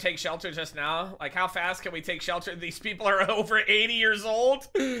told to take shelter just now. Like, how fast can we take shelter? These people are over 80 years old.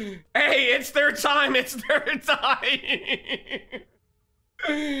 Hey, it's their time. It's their time.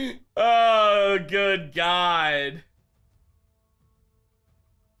 Oh, good God.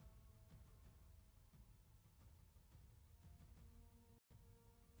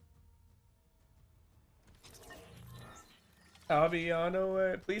 I'll be on the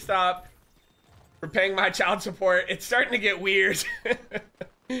way. Please stop. For paying my child support. It's starting to get weird.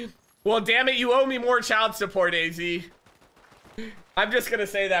 Well, damn it, you owe me more child support, AZ. I'm just gonna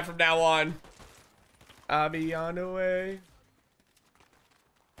say that from now on. I'll be on the way.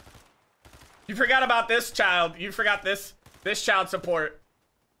 You forgot about this child. You forgot this child support.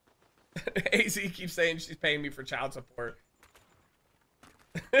 AZ keeps saying she's paying me for child support.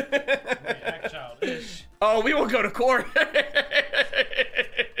 Act childish. Oh, we will go to court.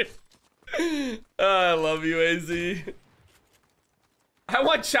 I love you, AZ. I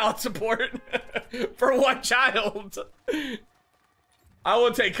want child support for one child. I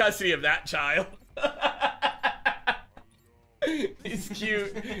will take custody of that child. He's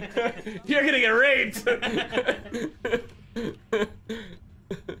cute. You're gonna get raped.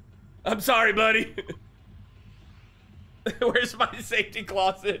 I'm sorry, buddy. Where's my safety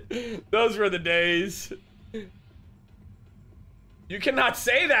closet? Those were the days. You cannot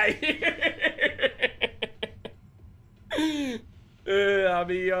say that here. I'll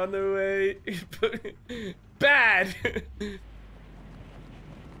be on the way. Bad.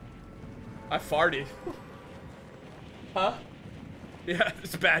 I farted. Huh? Yeah,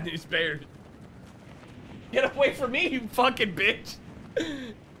 it's bad news bears. Get away from me, you fucking bitch.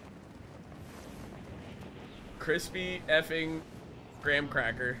 Crispy effing graham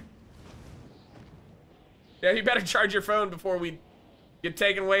cracker. Yeah, you better charge your phone before we get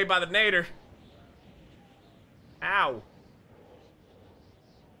taken away by the nader. Ow.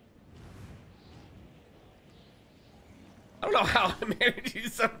 I don't know how I manage you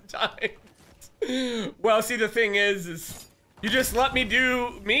sometimes. Well, see, the thing is you just let me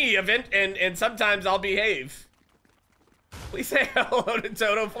do me event, and sometimes I'll behave. Please say hello to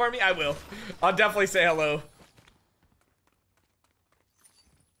Toto for me. I will. I'll definitely say hello.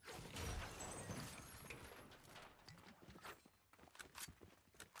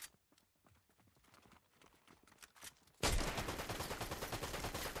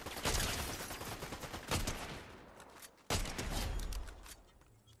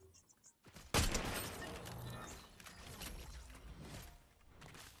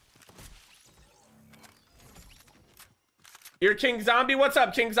 You're King Zombie? What's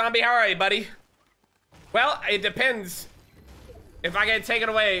up, King Zombie? How are you, buddy? Well, it depends. If I get taken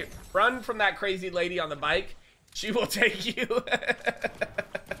away, run from that crazy lady on the bike. She will take you.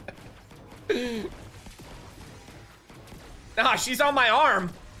 Nah, she's on my arm.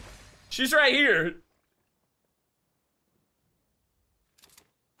 She's right here.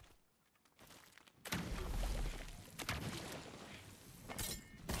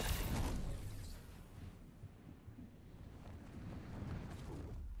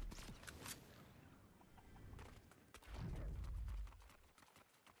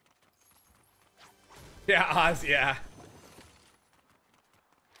 Yeah, Oz, yeah.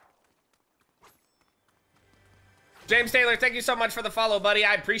 James Taylor, thank you so much for the follow, buddy.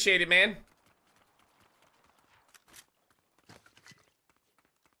 I appreciate it, man.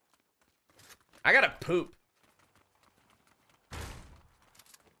 I gotta poop.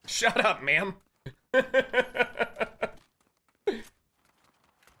 Shut up, ma'am. I'm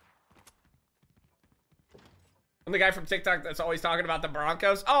the guy from TikTok that's always talking about the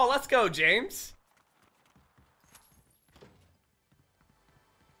Broncos. Oh, let's go, James.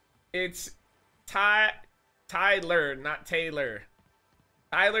 It's Tyler, not Taylor.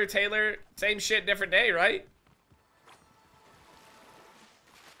 Tyler, Taylor, same shit, different day, right?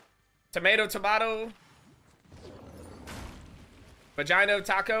 Tomato, tomato. Vagina,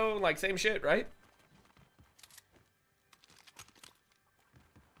 taco, like same shit, right?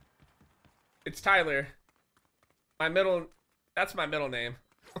 It's Tyler. My middle, that's my middle name.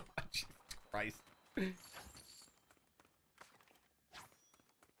 Jesus Christ.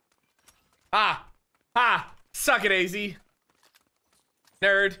 Ah! Ah! Suck it, AZ.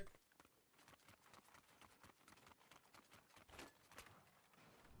 Nerd.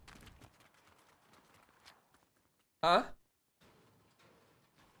 Huh?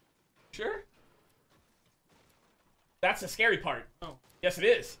 Sure? That's the scary part. Oh. Yes, it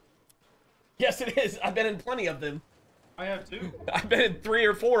is. Yes, it is. I've been in plenty of them. I have too. I've been in 3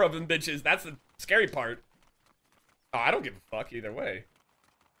 or 4 of them, bitches. That's the scary part. Oh, I don't give a fuck either way.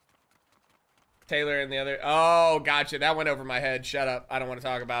 Taylor and the other. Oh, gotcha. That went over my head. Shut up. I don't want to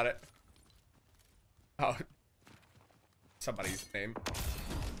talk about it. Oh. Somebody's name.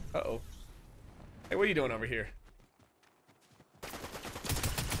 Uh-oh. Hey, what are you doing over here?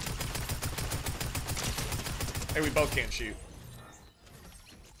 Hey, we both can't shoot.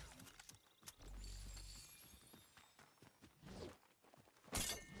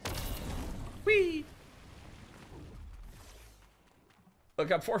 Whee!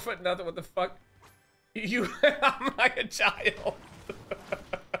 Look, I'm 4 foot nothing. What the fuck? You, I'm like a child.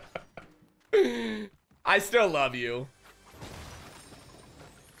 I still love you.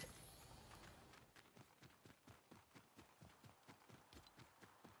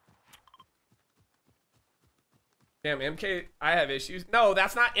 Damn, MK, I have issues. No,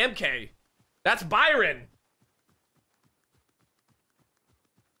 that's not MK. That's Byron.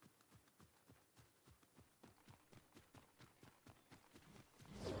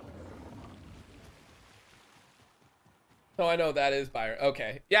 Oh, I know that is Byron.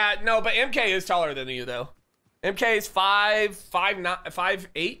 Okay. Yeah, no, but MK is taller than you, though. MK is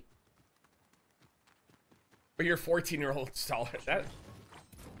 5'8". But your 14-year-old's taller. That.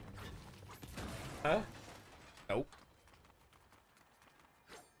 Huh? Nope.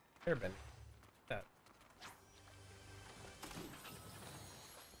 There been. That.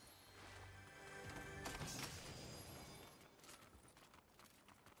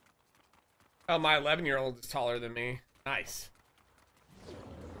 Oh, my 11-year-old is taller than me. Nice.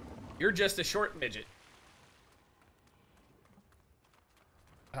 You're just a short midget.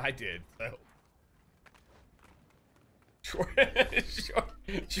 I did, so.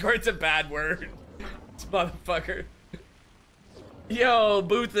 Short's a bad word. This motherfucker. Yo,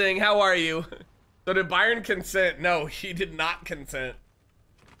 Boo Thing, how are you? So did Byron consent? No, he did not consent.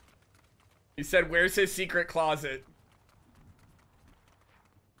 He said, where's his secret closet?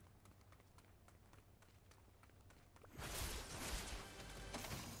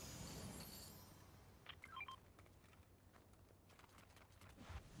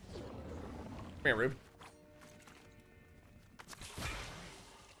 Come here, Rube.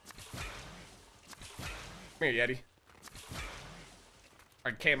 Come here, Yeti. I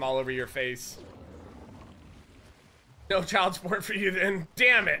came all over your face. No child support for you then.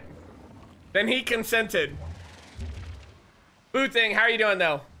 Damn it. Then he consented. Boo Thing, how are you doing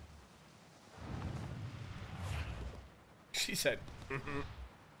though? She said, mm-hmm.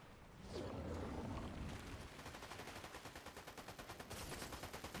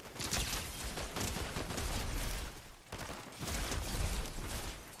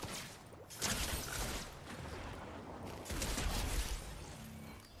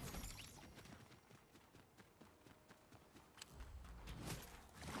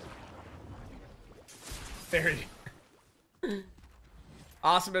 There you.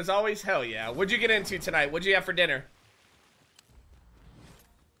 Awesome as always. Hell yeah. What'd you get into tonight? What'd you have for dinner?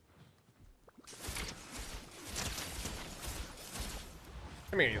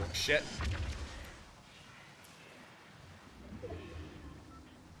 Come here, you little shit.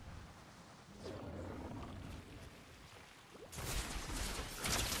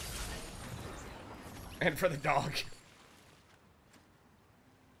 And for the dog.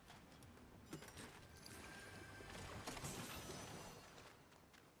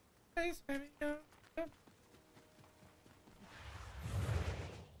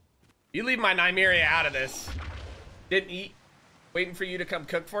 You leave my Nymeria out of this. Didn't eat. Waiting for you to come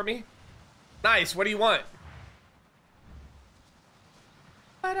cook for me. Nice. What do you want?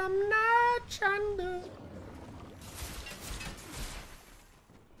 But I'm not trying to.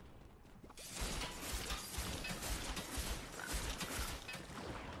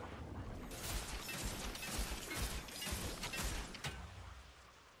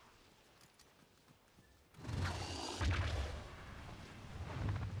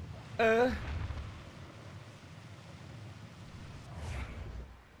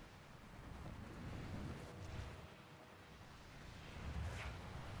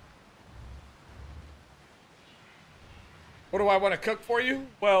 What do I want to cook for you?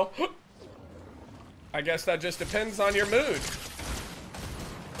 Well, I guess that just depends on your mood.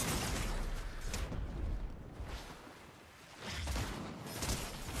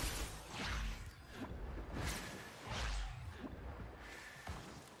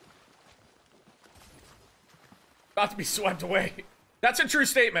 About to be swept away. That's a true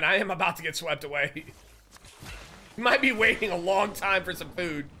statement. I am about to get swept away. You might be waiting a long time for some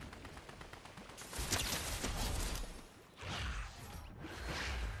food.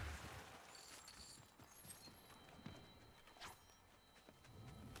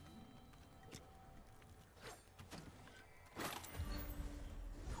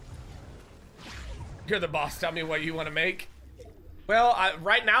 You're the boss. Tell me what you want to make. Well,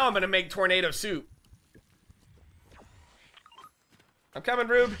 right now I'm gonna make tornado soup. I'm coming,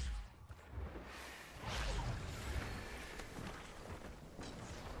 Rube.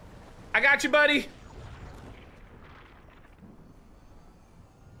 I got you, buddy.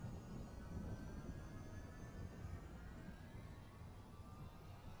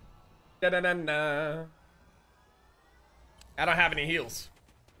 Da-da-da-da. I don't have any heals.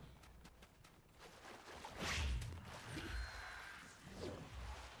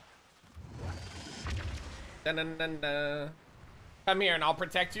 Da-da-da-da. Come here and I'll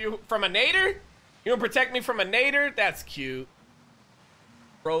protect you from a nader? You gonna protect me from a nader? That's cute.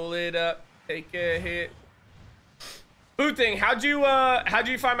 Roll it up, take a hit. Food thing, how'd you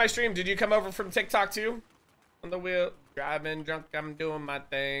find my stream? Did you come over from TikTok too? On the wheel, driving drunk, I'm doing my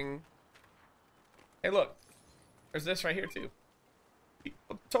thing. Hey, look, there's this right here too.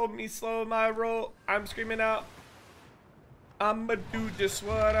 People told me slow my roll. I'm screaming out, I'ma do just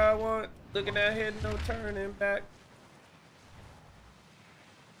what I want. Looking ahead, no turning back.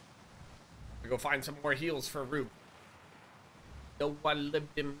 We go find some more heals for Rube. Though I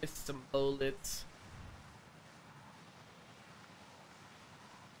lived and missed some bullets.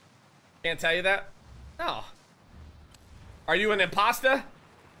 Can't tell you that? No. Are you an imposter? Is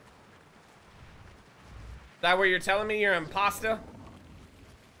that what you're telling me? You're an imposter?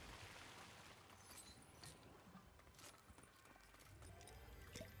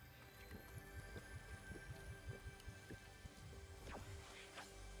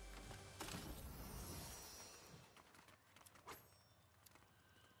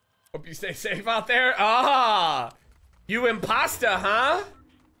 Hope you stay safe out there. Ah, you imposter, huh?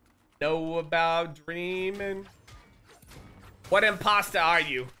 Know about dreaming. What imposter are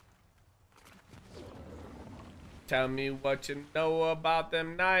you? Tell me what you know about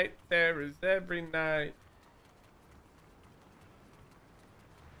them night terrors every night.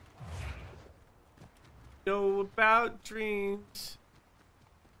 Know about dreams.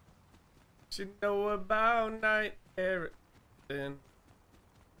 You know about night terrors.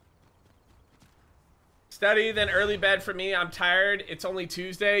 Study, then early bed for me. I'm tired. It's only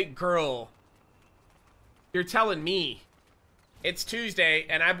Tuesday. Girl, you're telling me it's Tuesday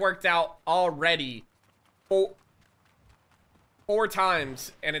and I've worked out already four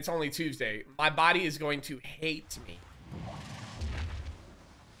times and it's only Tuesday. My body is going to hate me.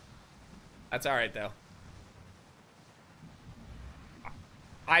 That's all right, though.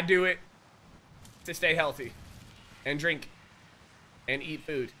 I do it to stay healthy and drink and eat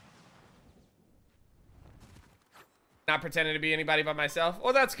food. Not pretending to be anybody but myself.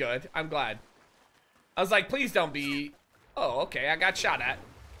 Oh, that's good. I'm glad. I was like, please don't be. Oh, okay. I got shot at.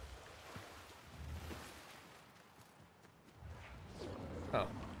 Oh,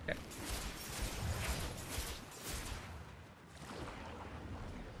 okay.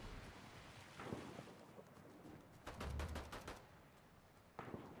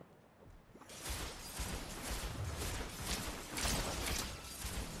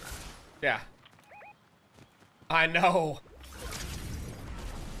 Yeah. I know.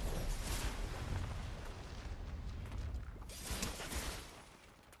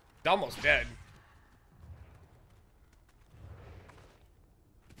 He's almost dead.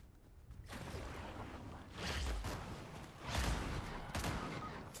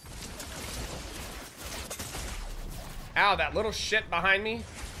 Ow, that little shit behind me.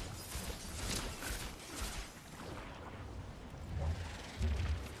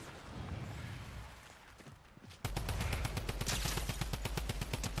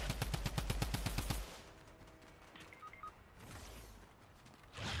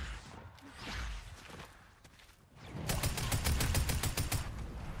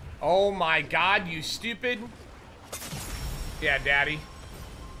 Oh my God, you stupid. Yeah, daddy.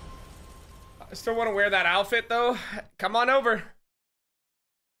 I still want to wear that outfit though. Come on over.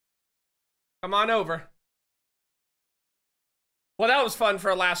 Come on over. Well, that was fun for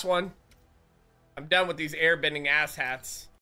a last one. I'm done with these airbending ass hats.